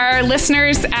are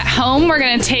listeners at home. We're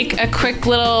going to take a quick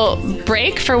little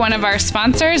break for one of our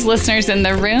sponsors. Listeners in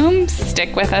the room,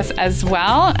 stick with us as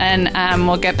well, and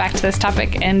we'll get back to this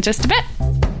topic in just a bit.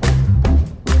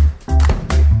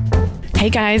 Hey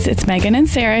guys, it's Megan and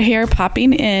Sarah here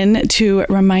popping in to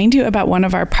remind you about one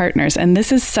of our partners. And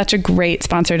this is such a great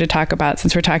sponsor to talk about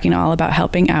since we're talking all about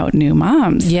helping out new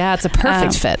moms. Yeah, it's a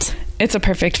perfect fit. It's a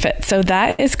perfect fit. So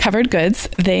that is Covered Goods.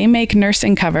 They make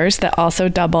nursing covers that also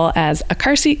double as a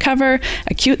car seat cover,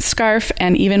 a cute scarf,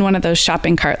 and even one of those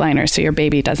shopping cart liners so your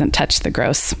baby doesn't touch the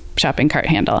gross shopping cart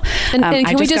handle. And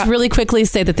can we just really quickly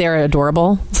say that they're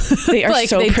adorable? They are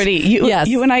so pretty.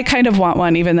 You and I kind of want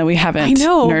one, even though we haven't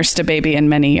nursed a baby in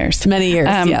many years.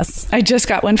 Yes. I just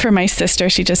got one for my sister.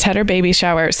 She just had her baby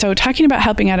shower. So talking about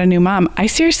helping out a new mom, I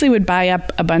seriously would buy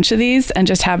up a bunch of these and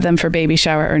just have them for baby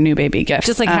shower or new baby gifts.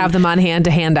 Just like have them on hand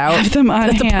to hand out. Have them on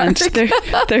hand.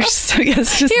 They're so,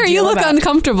 yes, just here, you look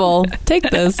uncomfortable. Take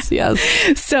this. Yes.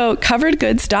 So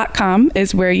coveredgoods.com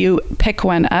is where you pick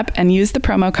one up and use the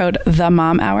promo code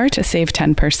TheMomHour to save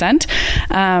 10%.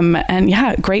 And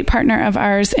yeah, great partner of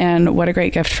ours, and what a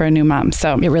great gift for a new mom.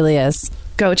 So it really is.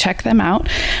 Go check them out.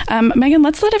 Megan,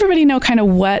 let's let everybody know kind of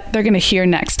what they're going to hear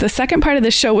next. The second part of the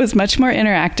show was much more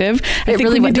interactive. I think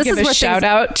we need to give a shout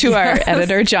out to our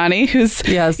editor, Johnny, who's,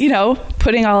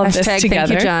 putting all of this together.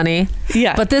 Thank you, Johnny.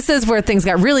 Yeah. But this is where things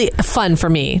got really fun for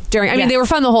me. I mean, they were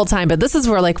fun the whole time, but this is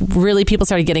where like really people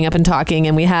started getting up and talking.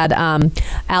 And we had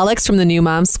Alex from the New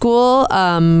Mom School,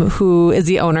 who is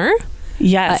the owner.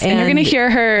 Yes. And you're going to hear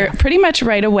her pretty much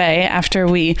right away after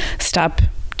we stop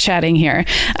chatting here.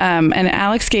 And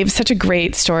Alex gave such a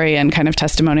great story and kind of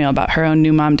testimonial about her own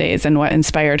new mom days and what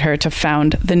inspired her to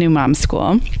found the New Mom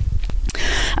School.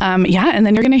 And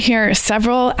then you're going to hear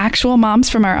several actual moms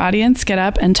from our audience get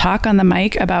up and talk on the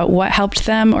mic about what helped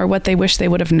them or what they wish they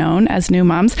would have known as new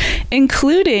moms,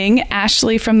 including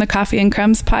Ashley from the Coffee and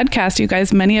Crumbs podcast. You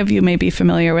guys, many of you may be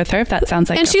familiar with her if that sounds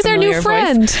like and she's our new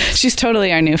friend. She's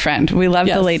totally our new friend. We love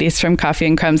the ladies from Coffee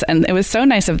and Crumbs, and it was so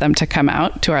nice of them to come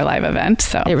out to our live event.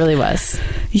 So it really was.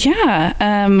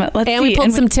 Yeah. We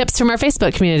pulled some tips from our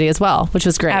Facebook community as well, which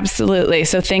was great. Absolutely.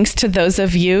 So thanks to those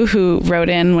of you who wrote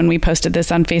in when we posted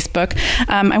this on Facebook.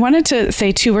 I wanted to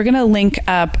say too, we're going to link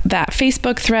up that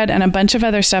Facebook thread and a bunch of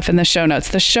other stuff in the show notes.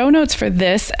 The show notes for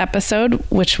this episode,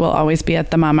 which will always be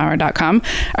at themomhour.com,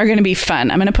 are going to be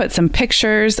fun. I'm going to put some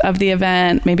pictures of the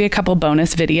event, maybe a couple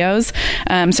bonus videos.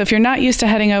 So if you're not used to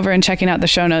heading over and checking out the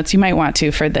show notes, you might want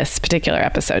to for this particular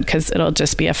episode, because it'll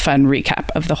just be a fun recap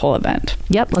of the whole event.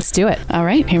 Yep, let's do it. All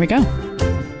right, here we go.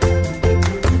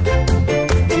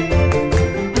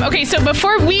 Okay, so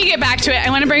before we get back to it, I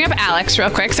want to bring up Alex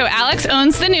real quick. So Alex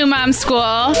owns the New Mom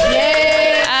School.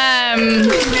 Yay!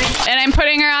 And I'm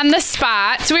putting her on the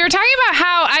spot. So we were talking about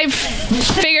how I've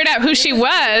figured out who she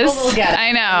was.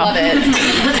 I know. Love it.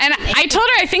 And I told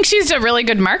her I think she's a really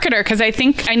good marketer, because I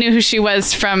think I knew who she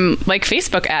was from like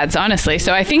Facebook ads, honestly.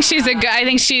 So I think she's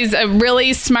a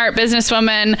really smart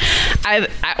businesswoman.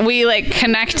 We like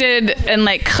connected and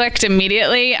like clicked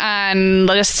immediately on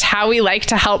just how we like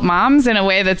to help moms in a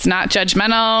way that's not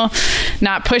judgmental,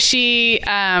 not pushy.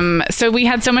 So we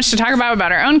had so much to talk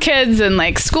about our own kids and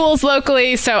like schools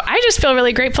locally. So I just feel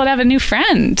really grateful to have a new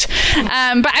friend.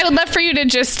 But I would love for you to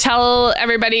just tell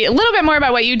everybody a little bit more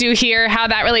about what you do here, how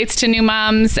that relates to new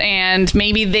moms, and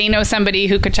maybe they know somebody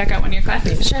who could check out one of your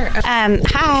classes. Sure.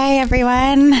 Hi,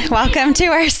 everyone. Welcome to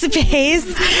our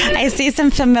space. I see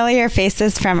some familiar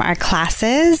faces from our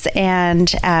classes,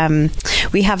 and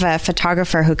we have a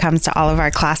photographer who comes to all of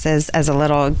our classes as a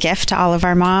little gift to all of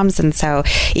our moms. And so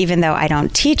even though I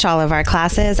don't teach all of our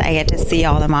classes, I get to see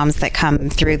all the moms that come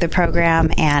through the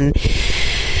program, and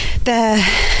the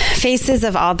faces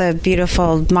of all the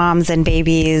beautiful moms and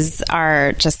babies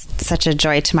are just such a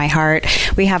joy to my heart.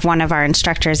 We have one of our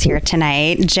instructors here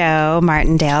tonight, Joe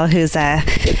Martindale, who's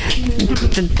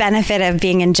the benefit of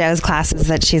being in Joe's class is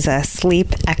that she's a sleep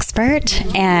expert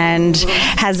and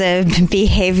has a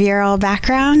behavioral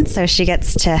background. So she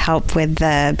gets to help with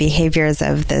the behaviors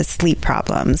of the sleep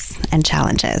problems and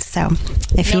challenges. So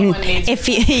if you,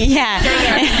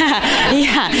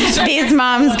 these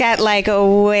moms get like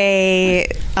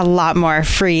a lot more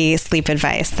free sleep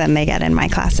advice than they get in my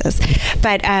classes.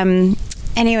 But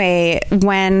anyway,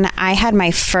 when I had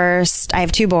my first, I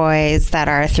have two boys that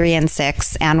are 3 and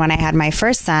 6, and when I had my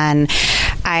first son,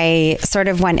 I sort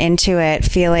of went into it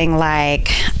feeling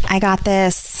like, I got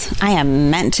this. I am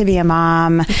meant to be a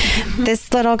mom.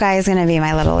 This little guy is going to be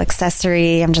my little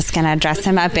accessory. I'm just going to dress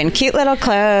him up in cute little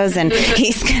clothes, and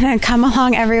he's going to come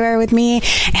along everywhere with me,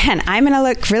 and I'm going to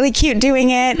look really cute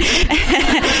doing it.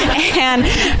 And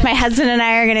my husband and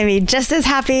I are going to be just as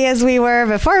happy as we were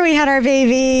before we had our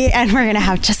baby, and we're going to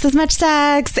have just as much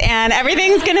sex, and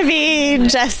everything's going to be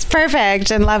just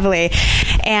perfect and lovely.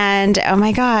 And oh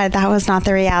my God, that was not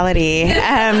the reality.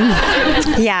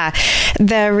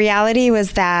 The reality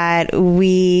was that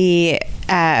we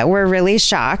were really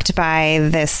shocked by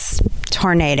this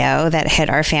tornado that hit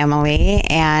our family,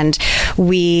 and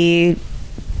we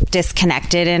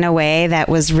disconnected in a way that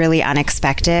was really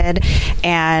unexpected.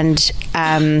 And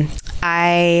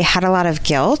I had a lot of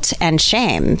guilt and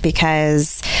shame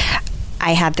because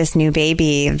I had this new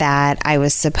baby that I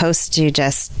was supposed to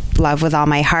just love with all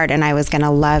my heart, and I was going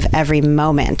to love every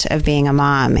moment of being a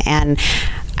mom. And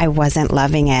I wasn't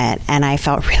loving it, and I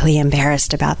felt really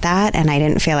embarrassed about that, and I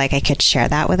didn't feel like I could share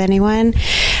that with anyone,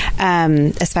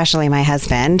 especially my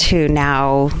husband, who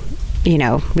now,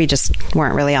 we just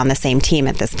weren't really on the same team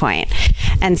at this point.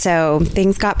 And so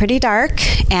things got pretty dark,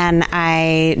 and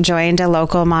I joined a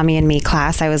local Mommy and Me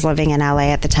class. I was living in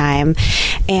LA at the time,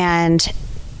 and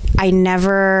I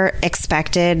never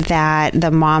expected that the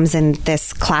moms in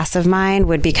this class of mine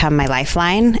would become my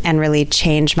lifeline and really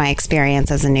change my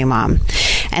experience as a new mom.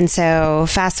 And so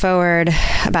fast forward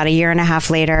about a year and a half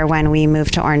later, when we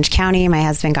moved to Orange County, my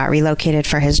husband got relocated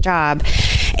for his job,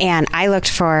 and I looked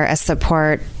for a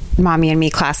support Mommy and Me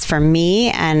class for me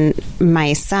and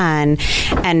my son.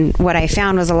 And what I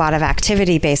found was a lot of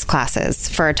activity-based classes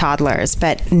for toddlers,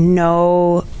 but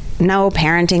no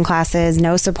parenting classes,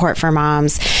 no support for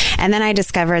moms. And then I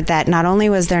discovered that not only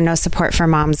was there no support for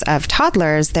moms of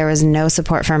toddlers, there was no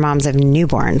support for moms of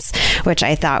newborns, which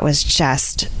I thought was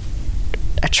just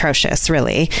atrocious,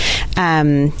 really,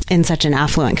 in such an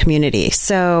affluent community.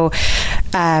 So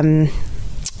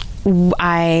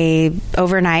I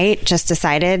overnight just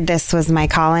decided this was my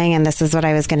calling and this is what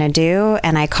I was going to do.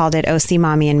 And I called it OC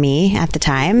Mommy and Me at the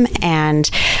time. And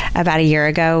about a year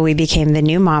ago, we became the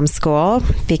New Mom School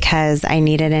because I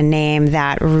needed a name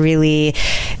that really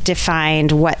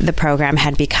defined what the program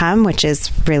had become, which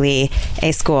is really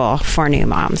a school for new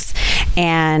moms.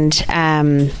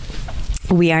 And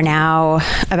we are now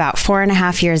about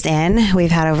 4.5 years in.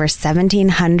 We've had over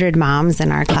 1,700 moms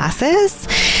in our classes.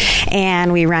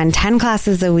 And we run 10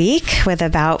 classes a week with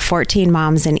about 14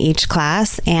 moms in each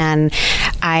class. And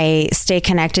I stay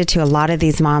connected to a lot of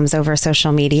these moms over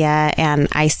social media. And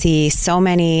I see so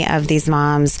many of these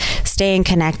moms staying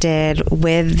connected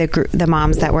with the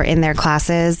moms that were in their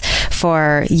classes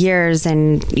for years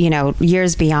and,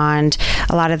 years beyond.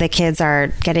 A lot of the kids are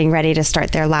getting ready to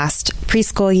start their last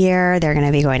preschool year. They're going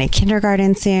to be going to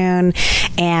kindergarten soon.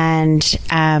 And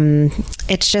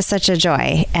it's just such a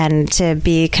joy. And to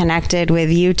be connected with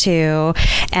you two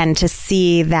and to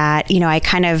see that,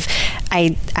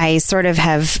 I sort of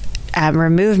have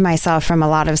removed myself from a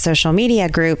lot of social media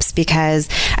groups because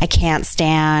I can't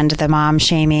stand the mom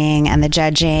shaming and the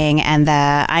judging and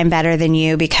the I'm better than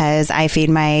you because I feed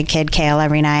my kid kale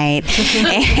every night.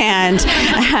 And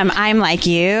I'm like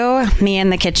you. Me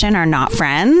and the kitchen are not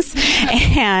friends.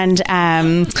 And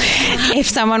if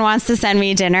someone wants to send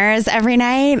me dinners every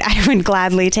night, I would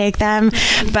gladly take them.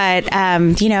 But,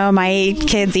 my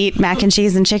kids eat mac and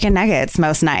cheese and chicken nuggets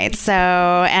most nights. So,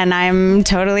 and I'm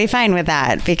totally fine with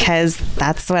that because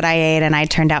that's what I ate and I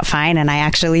turned out fine. And I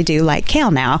actually do like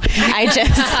kale now. I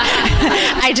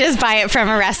just buy it from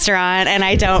a restaurant and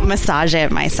I don't massage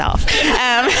it myself.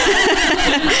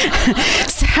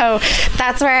 So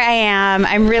that's where I am.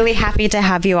 I'm really happy to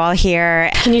have you all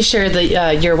here. Can you share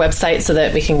your website so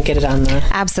that we can get it on the...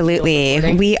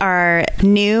 Absolutely. We are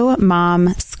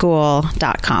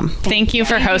newmomschool.com. Thank you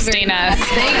for hosting us.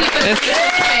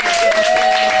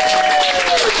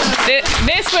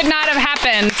 This would not have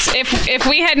happened if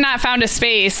we had not found a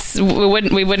space.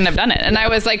 We wouldn't have done it. And I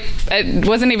was like, it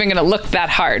wasn't even going to look that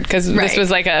hard because this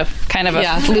was like a kind of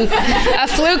a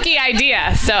fluky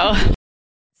idea. So.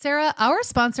 Sarah, our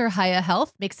sponsor, Hiya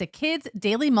Health, makes a kids'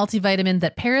 daily multivitamin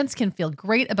that parents can feel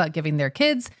great about giving their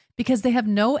kids because they have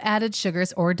no added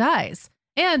sugars or dyes.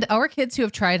 And our kids who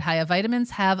have tried Hiya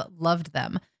vitamins have loved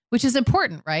them, which is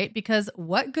important, right? Because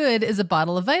what good is a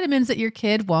bottle of vitamins that your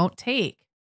kid won't take?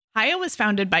 Hiya was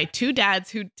founded by two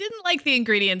dads who didn't like the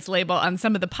ingredients label on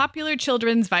some of the popular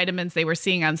children's vitamins they were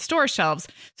seeing on store shelves,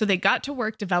 so they got to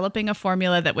work developing a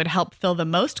formula that would help fill the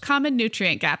most common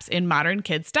nutrient gaps in modern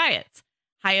kids' diets.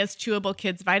 Hiya's Chewable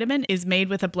Kids Vitamin is made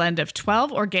with a blend of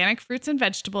 12 organic fruits and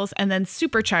vegetables and then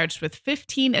supercharged with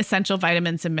 15 essential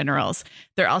vitamins and minerals.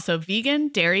 They're also vegan,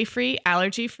 dairy-free,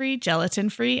 allergy-free,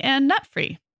 gelatin-free, and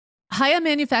nut-free. Hiya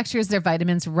manufactures their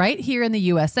vitamins right here in the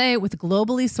USA with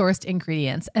globally sourced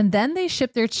ingredients, and then they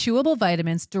ship their chewable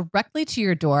vitamins directly to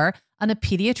your door on a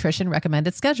pediatrician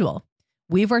recommended schedule.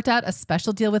 We've worked out a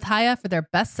special deal with Hiya for their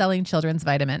best-selling children's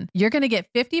vitamin. You're going to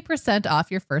get 50% off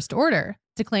your first order.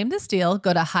 To claim this deal,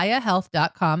 go to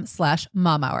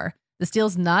hiyahealth.com/momhour. This deal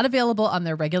is not available on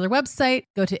their regular website.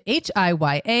 Go to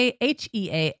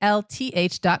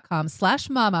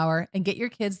hiyahealth.com/momhour and get your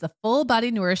kids the full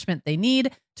body nourishment they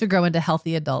need to grow into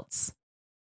healthy adults.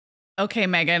 Okay,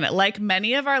 Megan, like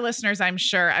many of our listeners, I'm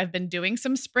sure I've been doing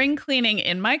some spring cleaning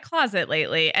in my closet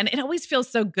lately, and it always feels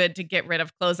so good to get rid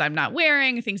of clothes I'm not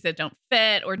wearing, things that don't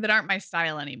fit or that aren't my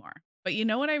style anymore. But you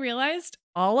know what I realized?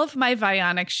 All of my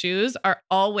Vionic shoes are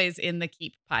always in the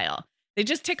keep pile. They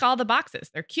just tick all the boxes.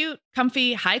 They're cute,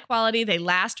 comfy, high quality. They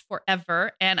last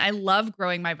forever. And I love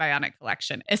growing my Vionic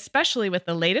collection, especially with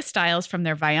the latest styles from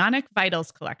their Vionic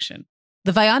Vitals collection.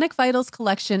 The Vionic Vitals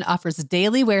collection offers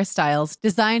daily wear styles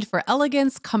designed for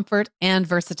elegance, comfort, and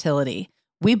versatility.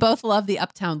 We both love the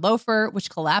Uptown loafer, which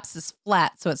collapses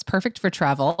flat, so it's perfect for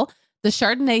travel. The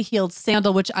Chardonnay heeled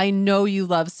sandal, which I know you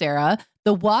love, Sarah.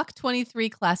 The Walk 23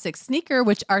 classic sneaker,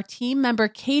 which our team member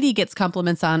Katie gets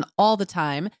compliments on all the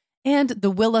time. And the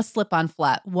Willa slip-on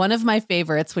flat, one of my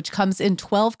favorites, which comes in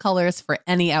 12 colors for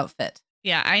any outfit.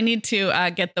 Yeah, I need to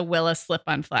get the Willa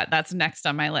slip-on flat. That's next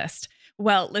on my list.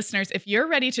 Well, listeners, if you're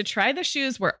ready to try the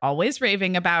shoes we're always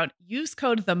raving about, use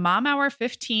code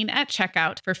TheMomHour15 at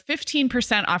checkout for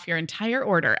 15% off your entire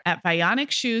order at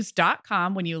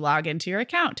VionicShoes.com when you log into your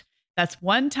account. That's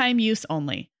one-time use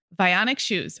only. Vionic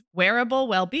Shoes, wearable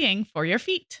well-being for your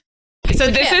feet. So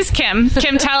this is Kim.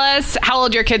 Kim, tell us how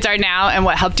old your kids are now and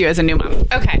what helped you as a new mom.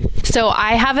 Okay. So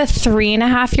I have a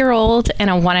 3.5-year-old and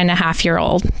a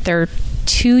 1.5-year-old. They're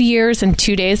 2 years and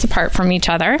 2 days apart from each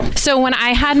other. So when I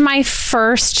had my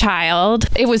first child,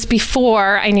 it was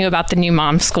before I knew about the new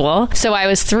mom school. So I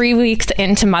was 3 weeks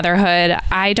into motherhood.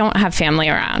 I don't have family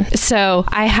around. So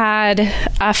I had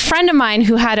a friend of mine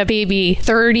who had a baby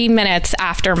 30 minutes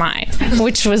after mine,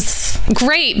 which was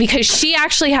great because she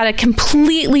actually had a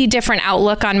completely different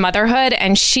outlook on motherhood.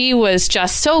 And she was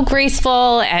just so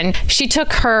graceful. And she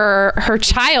took her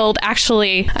child,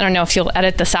 actually, I don't know if you'll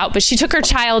edit this out, but she took her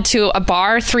child to a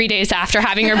bar 3 days after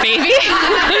having her baby.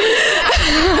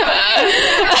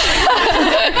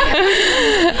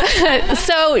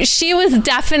 So she was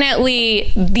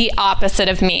definitely the opposite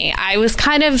of me. I was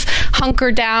kind of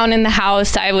hunkered down in the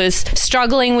house. I was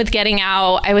struggling with getting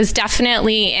out. I was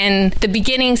definitely in the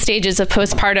beginning stages of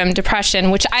postpartum depression,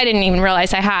 which I didn't even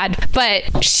realize I had.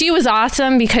 But she was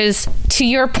awesome because, to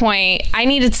your point, I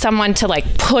needed someone to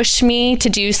like push me to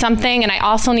do something. And I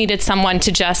also needed someone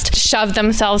to just shove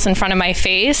themselves in front of my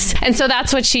face. And so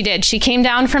that's what she did. She came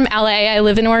down from LA. I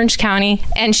live in Orange County.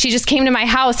 And she just came to my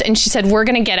house and she said, we're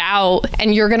going to get out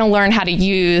and you're going to learn how to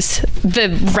use the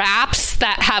wraps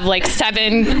that have like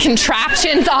 7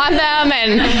 contraptions on them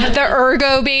and the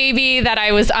Ergo baby that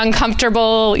I was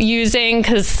uncomfortable using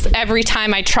because every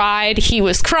time I tried, he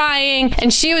was crying.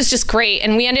 And she was just great.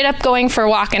 And we ended up going for a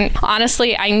walk. And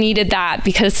honestly, I needed that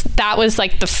because that was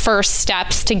like the first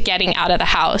steps to getting out of the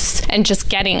house and just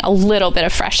getting a little bit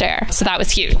of fresh air. So that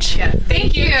was huge. Yeah.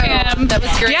 Thank you, Kim. That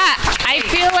was great. Yeah, I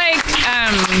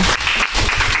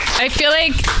feel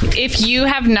like if you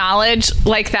have knowledge,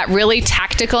 like that really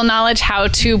tactical knowledge, how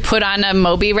to put on a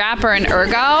Moby wrap or an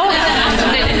Ergo.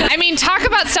 I mean, talk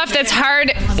about stuff that's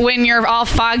hard when you're all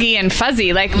foggy and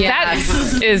fuzzy. Like that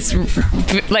is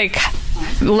like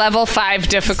level 5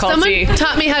 difficulty. Someone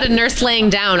taught me how to nurse laying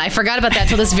down. I forgot about that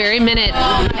till this very minute.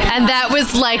 And that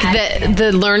was like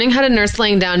the learning how to nurse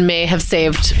laying down may have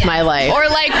saved my life. Or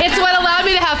like it's what allowed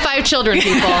me to have 5 children,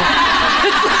 people.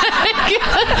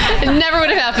 It never would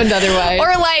have happened otherwise.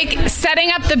 Or like setting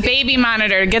up the baby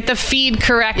monitor, get the feed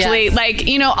correctly. Yes. Like,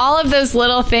 you know, all of those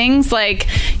little things. Like,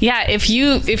 yeah, if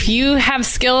you have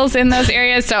skills in those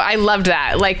areas. So I loved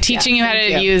that. Like teaching you how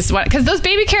to use what, because those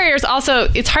baby carriers also,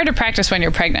 it's hard to practice when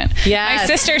you're pregnant. Yeah. My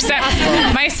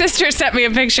sister sent me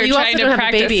a picture trying to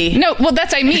practice. Have a baby. No, well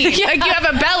that's I mean. Like you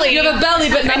have a belly. You have a belly,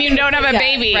 but and you don't have a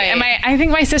baby. Right. And I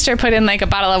think my sister put in like a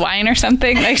bottle of wine or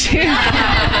something. Like she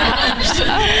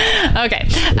Okay.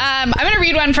 I'm going to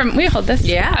read one from, will you hold this?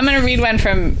 Yeah. I'm going to read one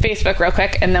from Facebook real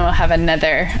quick and then we'll have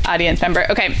another audience member.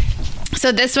 Okay.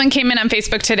 So this one came in on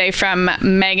Facebook today from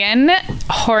Megan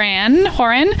Horan.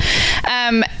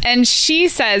 And she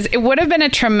says, it would have been a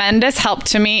tremendous help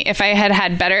to me if I had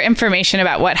had better information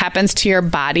about what happens to your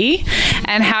body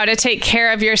and how to take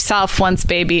care of yourself once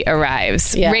baby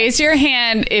arrives. Yes. Raise your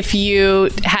hand if you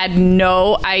had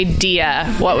no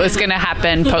idea what was going to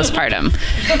happen postpartum.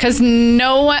 Because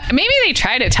no one, maybe they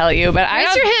try to tell you, but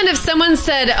Raise your hand if someone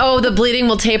said, oh, the bleeding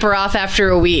will taper off after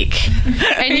a week.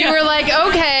 And you were like,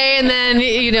 okay. And then,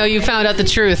 you found out the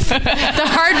truth the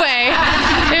hard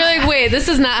way. You're like, wait, this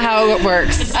is not how it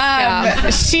works.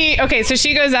 So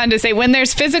she goes on to say, when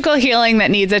there's physical healing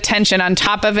that needs attention on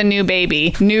top of a new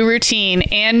baby, new routine,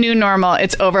 and new normal,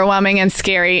 it's overwhelming and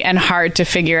scary and hard to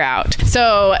figure out.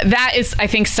 So that is, I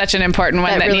think, such an important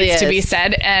one that really needs to be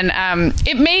said. And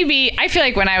it may be, I feel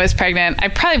like when I was pregnant, I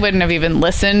probably wouldn't have even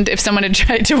listened if someone had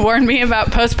tried to warn me about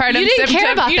postpartum symptoms. You didn't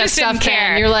care about that stuff,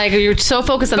 Ken. You're so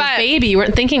focused on the baby, you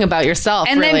weren't thinking about yourself,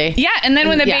 and really. Then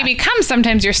when the baby comes,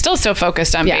 sometimes you're still so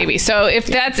focused on baby. So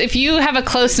if you have a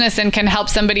closeness and can help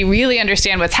somebody really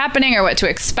understand what's happening or what to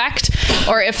expect,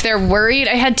 or if they're worried,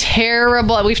 I had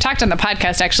we've talked on the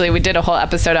podcast, actually, we did a whole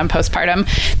episode on postpartum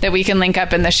that we can link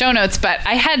up in the show notes, but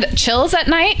I had chills at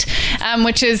night,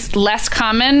 which is less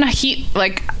common.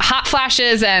 Hot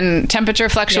flashes and temperature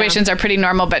fluctuations are pretty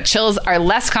normal, but chills are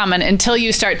less common until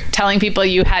you start telling people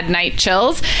you had night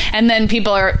chills, and then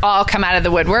people are all come out of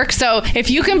the woodwork. So if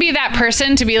you can be that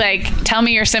person to be like, tell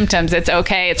me your symptoms, it's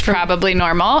okay, it's probably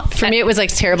normal. For me, it was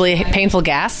like terribly painful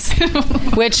gas,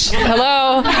 which,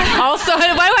 hello, also,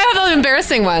 why do I have those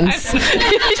embarrassing ones?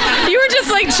 You were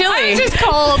just like chilly. I was just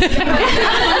cold.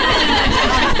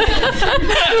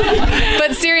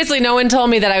 But seriously, no one told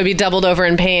me that I would be doubled over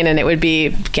in pain and it would be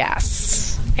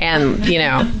gas. And,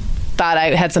 thought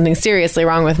I had something seriously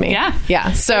wrong with me.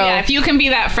 Yeah. So if you can be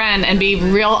that friend and be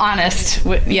real honest,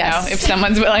 if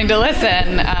someone's willing to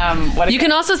listen, you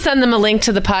can also send them a link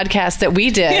to the podcast that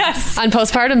we did on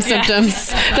postpartum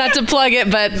symptoms. Not to plug it,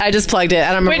 but I just plugged it.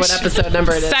 I don't remember what episode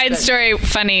number it is. Side story,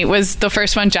 funny, was the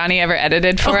first one Johnny ever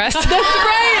edited for us. That's right.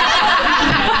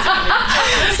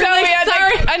 So we had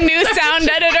a new sound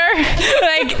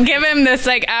editor, give him this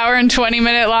hour and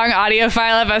 20-minute long audio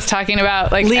file of us talking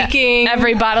about leaking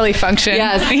every bodily function.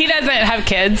 Yes. He doesn't have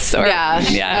kids. Oh well.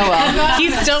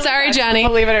 He's still sorry, Johnny.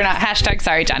 Believe it or not.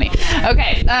 #sorry, Johnny.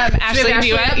 Okay. Ashley, do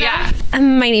you want? Yeah.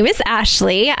 My name is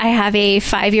Ashley. I have a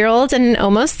 5-year-old and an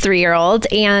almost 3-year-old,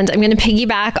 and I'm going to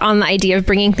piggyback on the idea of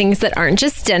bringing things that aren't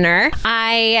just dinner.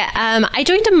 I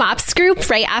joined a MOPS group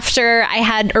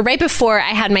right before I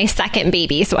had my second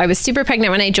baby. So I was super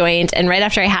pregnant when I joined, and right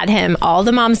after I had him, all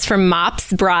the moms from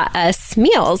MOPS brought us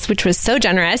meals, which was so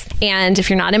generous. And if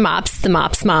you're not in MOPS, the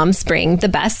MOPS moms bring the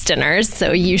best dinners,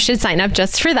 so you should sign up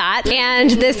just for that.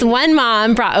 And this one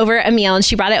mom brought over a meal, and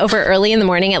she brought it over early in the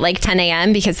morning at 10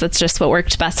 a.m. because that's just what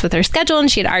worked best with her schedule, and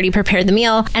she had already prepared the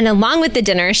meal. And along with the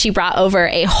dinner, she brought over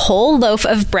a whole loaf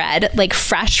of bread,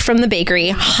 fresh from the bakery,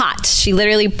 hot. She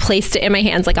literally placed it in my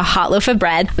hands like a hot loaf of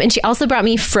bread. And she also brought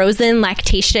me frozen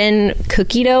lactation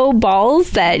cookie dough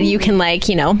balls that you can make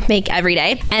every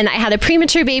day. And I had a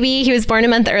premature baby. He was born a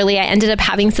month early. I ended up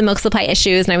having some milk supply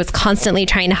issues, and I was constantly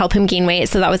trying to help him gain weight.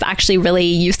 So that was actually really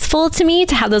useful to me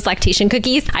to have those lactation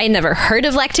cookies. I had never heard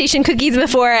of lactation cookies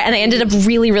before, and I ended up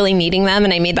really, really needing them.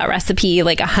 And I made that recipe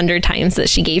 100 times that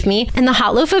she gave me. And the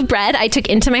hot loaf of bread I took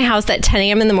into my house at 10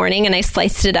 a.m. in the morning, and I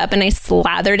sliced it up and I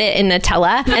slathered it in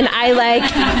Nutella, and I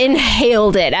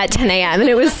inhaled it at 10 a.m. and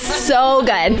it was so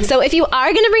good. So if you are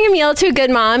going to bring a meal to a good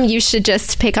mom, you should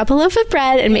just pick up a loaf of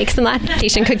bread and make some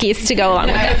lactation cookies to go along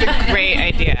with it. That's a great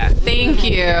idea. Thank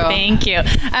you.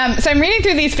 So I'm reading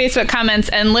through these Facebook comments,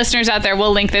 and listeners out there,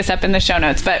 we'll link this up in the show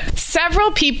notes, but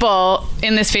several people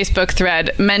in this Facebook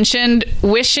thread mentioned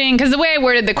wishing, because the way I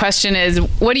worded the question is,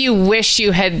 what do you wish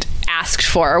you had asked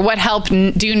for? Or what help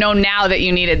do you know now that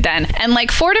you needed then? And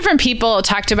 4 different people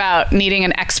talked about needing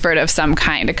an expert of some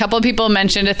kind. A couple of people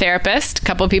mentioned a therapist, a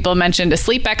couple of people mentioned a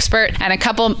sleep expert, and a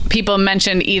couple people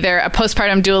mentioned either a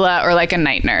postpartum doula or a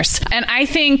night nurse. And I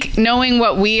think knowing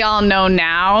what we all know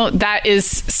now, that is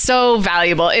so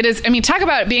valuable. It is, talk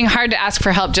about it being hard to ask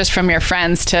for help just from your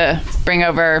friends to bring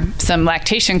over some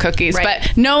lactation cookies,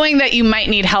 but knowing that you might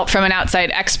need help from an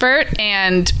outside expert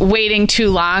and waiting too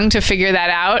long to figure that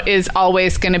out is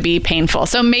always going to be painful.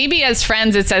 So maybe as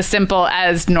friends, it's as simple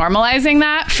as normalizing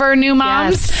that for new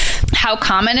moms. how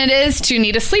common it is to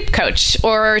need a sleep coach,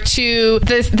 or to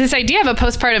this idea of a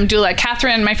postpartum doula.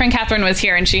 My friend Catherine was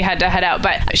here and she had to head out,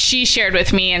 but she shared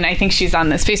with me, and I think she's on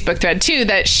this Facebook thread too,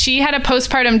 that she had a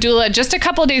postpartum doula just a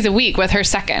couple days a week with her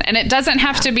second. And it doesn't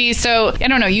have to be so, I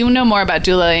don't know, you know more about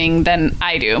doulaing than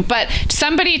I do, but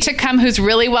somebody to come who's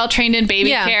really well trained in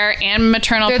baby care and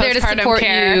maternal They're there to postpartum support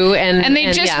care. You and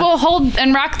they just will hold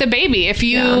and rock the baby. If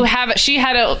you she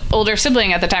had an older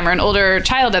sibling at the time, or an older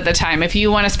child at the time. If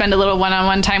you want to spend a little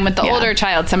one-on-one time with the older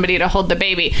child, somebody to hold the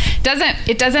baby.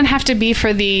 It doesn't have to be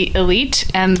for the elite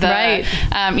and the,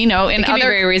 you know, in other, be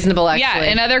very reasonable, actually.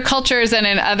 Yeah, in other cultures and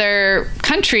in other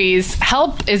countries,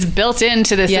 help is built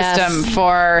into the system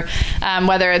for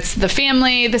whether it's the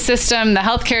family, the system, the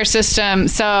healthcare system.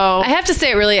 So I have to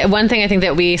say, really, one thing I think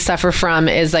that we suffer from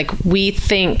is like we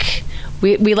think.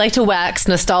 We like to wax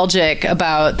nostalgic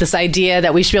about this idea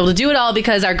that we should be able to do it all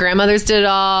because our grandmothers did it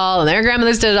all and their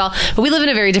grandmothers did it all. But we live in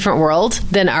a very different world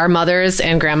than our mothers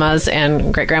and grandmas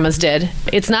and great-grandmas did.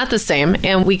 It's not the same,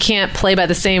 and we can't play by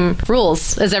the same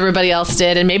rules as everybody else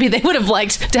did. And maybe they would have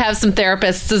liked to have some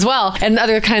therapists as well and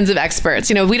other kinds of experts.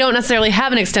 You know, we don't necessarily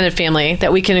have an extended family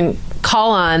that we can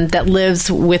call on that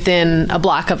lives within a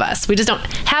block of us. We just don't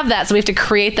have that, so we have to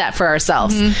create that for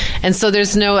ourselves. And so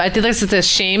there's I think there's a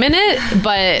shame in it,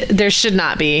 but there should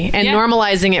not be. And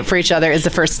normalizing it for each other is the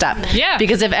first step. Yeah.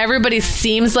 Because if everybody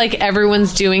seems like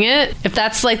everyone's doing it, if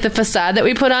that's like the facade that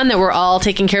we put on, that we're all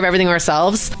taking care of everything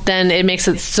ourselves, then it makes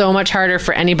it so much harder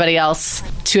for anybody else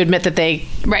to admit that they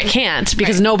can't,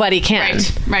 because nobody can.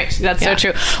 Right. That's so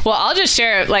true. Well, I'll just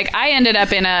share, like, I ended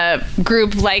up in a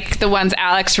group like the ones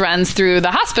Alex runs through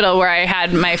the hospital where I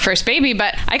had my first baby,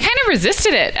 but I kind of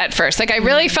resisted it at first. Like, I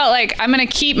really felt like I'm going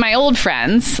to keep my old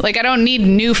friends. Like, I don't need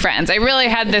new friends. I really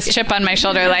had this chip on my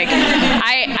shoulder. Like,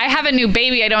 I have a new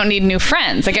baby. I don't need new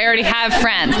friends. Like, I already have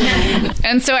friends.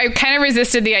 And so I kind of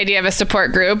resisted the idea of a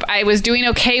support group. I was doing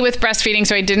okay with breastfeeding,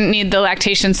 so I didn't need the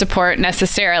lactation support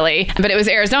necessarily. But it was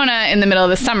Arizona in the middle of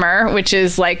the summer, which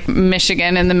is like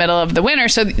Michigan in the middle of the winter.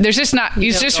 So there's just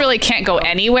you just really can't go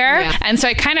anywhere. Yeah. And so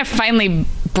I kind of finally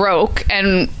broke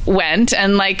and went,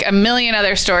 and like a million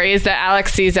other stories that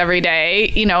Alex sees every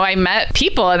day, you know, I met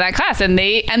people in that class, and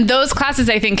those classes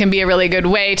I think can be a really good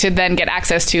way to then get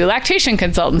access to lactation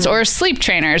consultants or sleep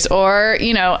trainers or,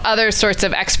 you know, other sorts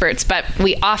of experts. But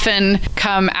we often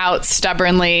come out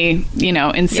stubbornly, you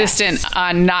know, insistent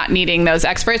on not needing those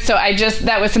experts. So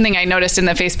that was something I noticed in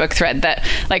the Facebook thread, that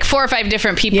like 4 or 5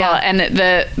 different people, and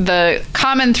the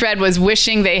common thread was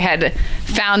wishing they had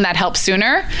found that help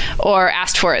sooner or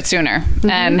asked for it sooner,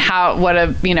 and what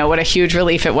a huge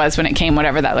relief it was when it came,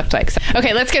 whatever that looked like. So,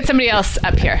 okay, let's get somebody else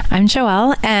up here. I'm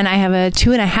Joelle, and I have a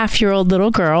 2.5-year-old little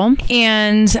girl.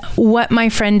 And what my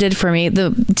friend did for me,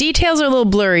 the details are a little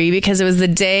blurry because it was the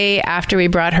day after we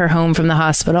brought her home from the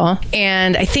hospital,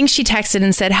 and I think she texted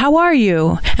and said, "How are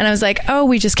you?" And I was like, "Oh,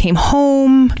 we just came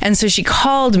home." And so she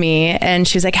called me and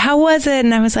she was like, "How was it?"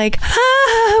 And I was like,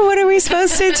 "What are we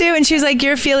supposed to do?" And she was like,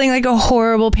 "You're feeling like a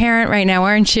horrible parent right now,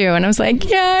 aren't you?" And I was like,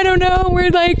 "Yeah, I don't know. We're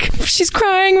like, she's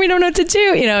crying. We don't know what to do."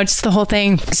 You know, just the whole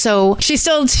thing. So she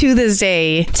still to this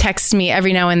day texts me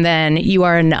every now and then, "You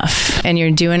are enough and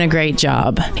you're doing a great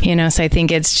job." You know, so I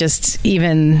think it's just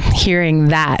even hearing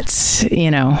that,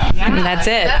 you know, that's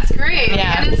it. That's great.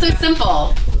 Yeah. And it's so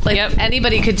simple. Like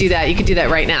anybody could do that. You could do that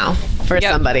right now for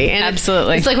somebody. And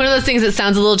absolutely. It's like one of those things that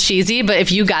sounds a little cheesy, but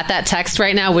if you got that text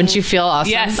right now, wouldn't you feel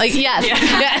awesome? Yes. Like, yes.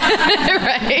 Yeah.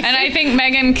 Right. And I think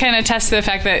Megan can attest to the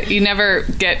fact that you never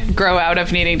grow out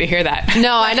of needing to hear that.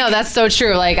 No, I know. That's so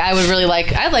true. Like,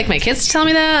 I'd like my kids to tell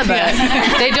me that,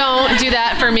 but they don't do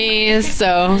that for me.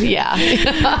 So, yeah.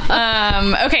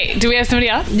 Okay. Do we have somebody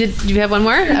else? Do you have one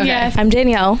more? Okay. Yes. I'm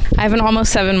Danielle. I have an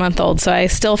almost 7-month-old, so I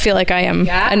still feel like I am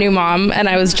a new mom, and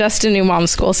I was just in new mom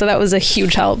school, so that was a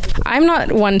huge help. I'm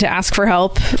not one to ask for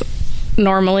help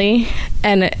normally,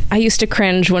 and I used to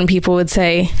cringe when people would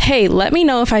say, "Hey, let me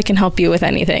know if I can help you with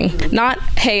anything." Not,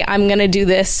 "Hey, I'm gonna do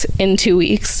this in 2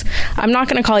 weeks." I'm not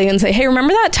gonna call you and say, "Hey,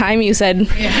 remember that time you said,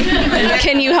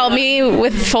 can you help me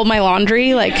with fold my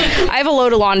laundry? Like, I have a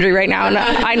load of laundry right now and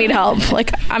I need help."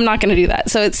 Like, I'm not gonna do that.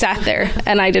 So it sat there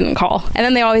and I didn't call. And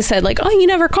then they always said, like, "Oh, you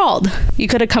never called. You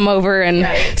could have come over." And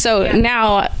so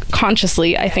now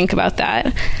consciously I think about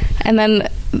that. And then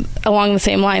along the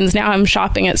same lines, now I'm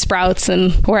shopping at Sprouts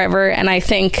and wherever, and I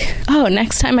think, oh,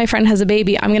 next time my friend has a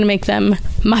baby, I'm going to make them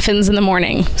muffins in the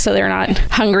morning so they're not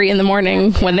hungry in the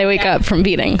morning when they wake up from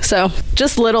feeding. So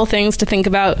just little things to think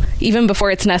about even before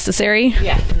it's necessary.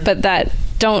 But that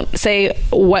don't say,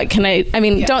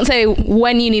 don't say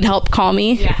when you need help, call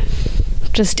me.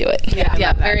 just do it.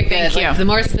 Yeah, very good. Like, the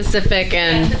more specific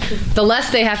and the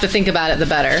less they have to think about it, the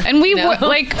better. And we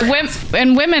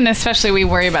and women especially, we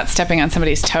worry about stepping on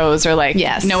somebody's toes or like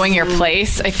knowing your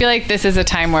place. I feel like this is a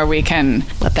time where we can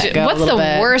let that go. What's the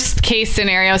worst case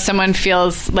scenario someone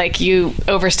feels like you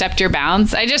overstepped your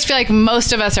bounds? I just feel like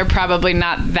most of us are probably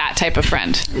not that type of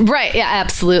friend. Right. Yeah,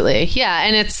 absolutely. Yeah.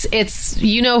 And it's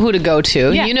you know who to go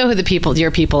to. Yeah. You know who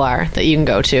your people are that you can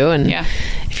go to. And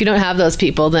if you don't have those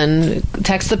people, then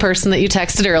text the person that you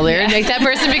texted earlier and make that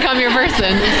person become your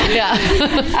person.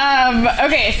 Yeah.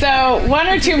 Okay, so one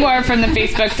or two more from the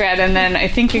Facebook thread, and then I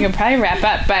think we can probably wrap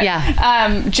up. But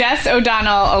Jess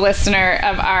O'Donnell, a listener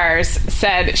of ours,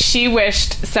 said she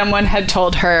wished someone had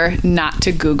told her not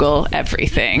to Google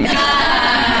everything.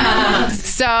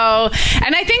 So,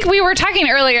 and I think we were talking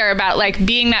earlier about like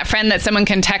being that friend that someone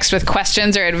can text with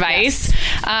questions or advice.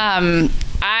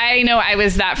 I know I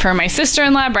was that for my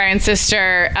sister-in-law, Brian's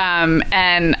sister,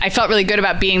 and I felt really good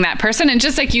about being that person. And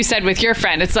just like you said with your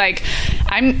friend, it's like,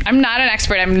 I'm not an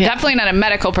expert. I'm definitely not a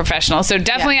medical professional, so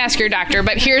definitely ask your doctor.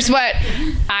 But here's what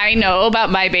I know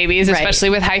about my babies, especially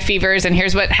with high fevers, and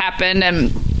here's what happened.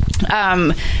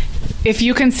 And if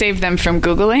you can save them from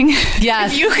Googling,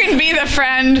 if you can be the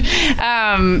friend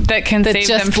that can save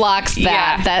them. Just blocks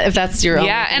that if that's your own.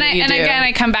 Yeah, and again,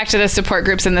 I come back to the support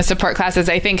groups and the support classes.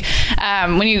 I think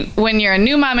when you're a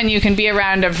new mom and you can be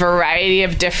around a variety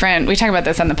of different, we talk about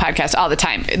this on the podcast all the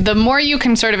time, the more you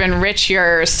can sort of enrich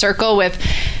your circle with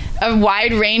a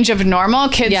wide range of normal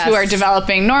kids who are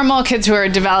developing normal, kids who are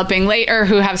developing later,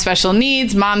 who have special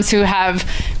needs, moms who have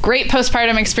great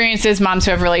postpartum experiences, moms who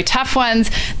have really tough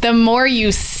ones. The more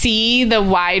you see the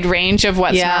wide range of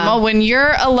what's normal, when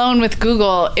you're alone with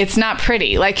Google, it's not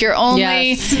pretty. Like you're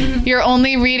only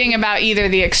reading about either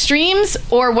the extremes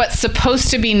or what's supposed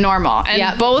to be normal,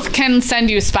 and both can send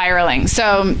you spiraling.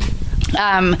 So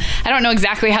I don't know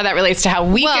exactly how that relates to how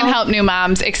we can help new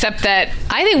moms, except that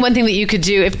I think one thing that you could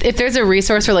do, if there's a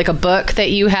resource or like a book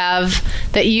that you have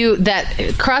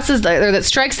that crosses or that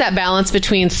strikes that balance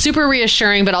between super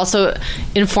reassuring but also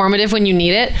informative when you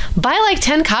need it, buy like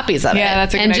 10 copies of it.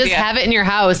 That's a good idea. Just have it in your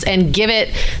house and give it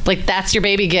like that's your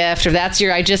baby gift, or that's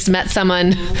your I just met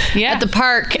someone at the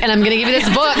park and I'm going to give you this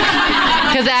book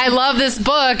because I love this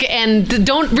book, and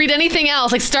don't read anything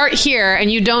else. Like start here, and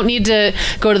you don't need to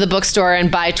go to the bookstore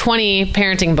and buy 20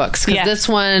 parenting books, because this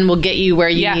one will get you where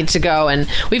you need to go. And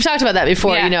we've talked about that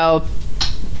before. You know,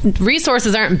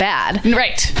 resources aren't bad.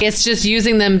 Right. It's just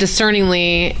using them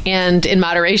discerningly and in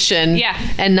moderation.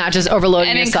 And not just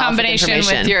overloading yourself with information. And in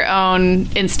combination with your own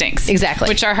instincts. Exactly.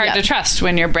 Which are hard to trust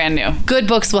when you're brand new. Good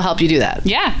books will help you do that.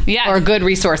 Or good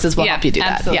resoreason will help you do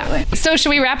that. Yeah. So should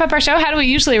we wrap up our show? How do we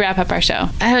usually wrap up our show?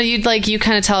 I don't know, you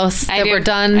kind of tell us that we're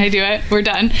done. I do it. We're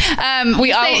done.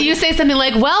 You say something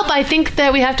like, well, I think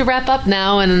that we have to wrap up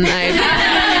now, and I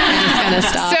just kind of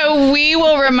stop. So we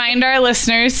will remind our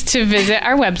listeners to visit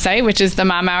our website, which is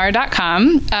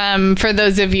themomhour.com. For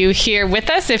those of you here with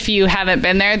us, if you haven't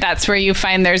been there, that's where you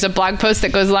find there's a blog post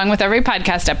that goes along with every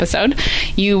podcast episode.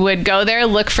 You would go there,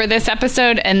 look for this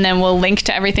episode, and then we'll link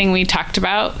to everything we talked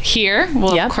about here.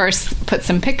 We'll, of course, put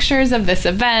some pictures of this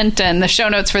event, and the show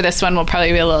notes for this one will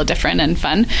probably be a little different and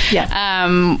fun.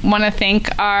 Want to thank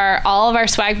all of our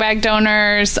swag bag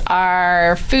donors,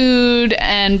 our food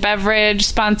and beverage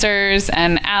sponsors,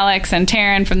 and Alex and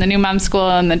Taryn from the New Mom School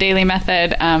and the Daily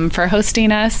Method for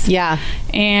hosting us.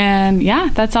 And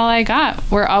that's all I got.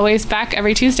 We're always back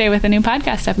every Tuesday with a new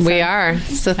podcast episode. We are.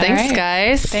 So thanks,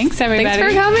 guys. Thanks, everybody.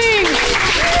 Thanks for coming.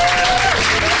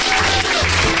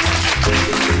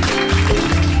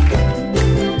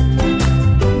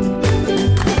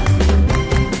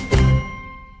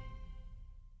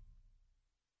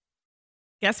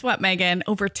 Guess what, Megan?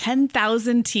 Over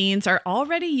 10,000 teens are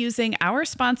already using our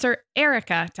sponsor,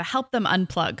 Erica, to help them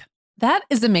unplug. That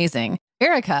is amazing.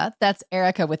 Erica, that's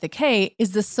Erica with a K,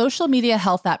 is the social media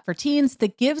health app for teens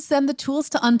that gives them the tools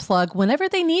to unplug whenever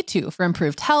they need to for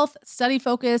improved health, study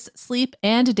focus, sleep,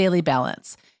 and daily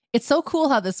balance. It's so cool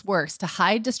how this works to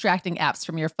hide distracting apps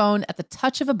from your phone at the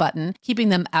touch of a button, keeping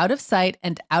them out of sight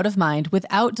and out of mind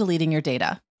without deleting your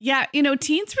data. Yeah,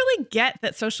 teens really get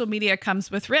that social media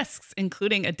comes with risks,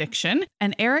 including addiction,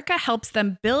 and Erica helps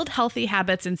them build healthy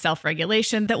habits and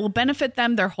self-regulation that will benefit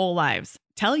them their whole lives.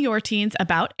 Tell your teens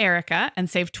about Erica and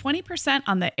save 20%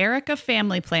 on the Erica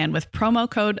family plan with promo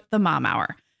code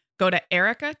TheMomHour. Go to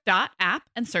erica.app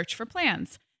and search for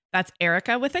plans. That's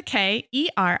Erica with a K,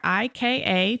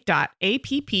 ERIKA.app,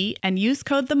 and use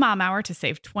code TheMomHour to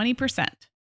save 20%.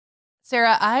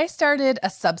 Sarah, I started a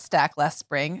Substack last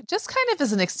spring, just kind of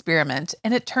as an experiment,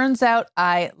 and it turns out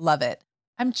I love it.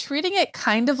 I'm treating it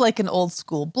kind of like an old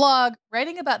school blog,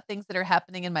 writing about things that are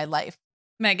happening in my life.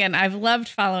 Megan, I've loved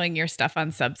following your stuff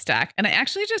on Substack, and I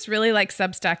actually just really like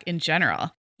Substack in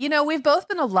general. You know, we've both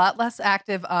been a lot less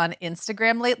active on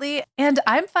Instagram lately, and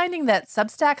I'm finding that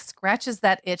Substack scratches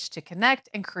that itch to connect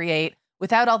and create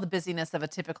without all the busyness of a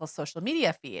typical social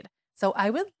media feed. So I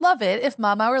would love it if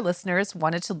Mom Hour listeners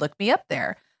wanted to look me up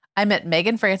there. I'm at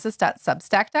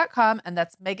meganfrancis.substack.com, and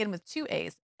that's Megan with 2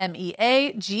 A's,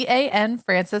 MEAGAN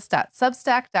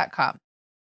Francis.substack.com.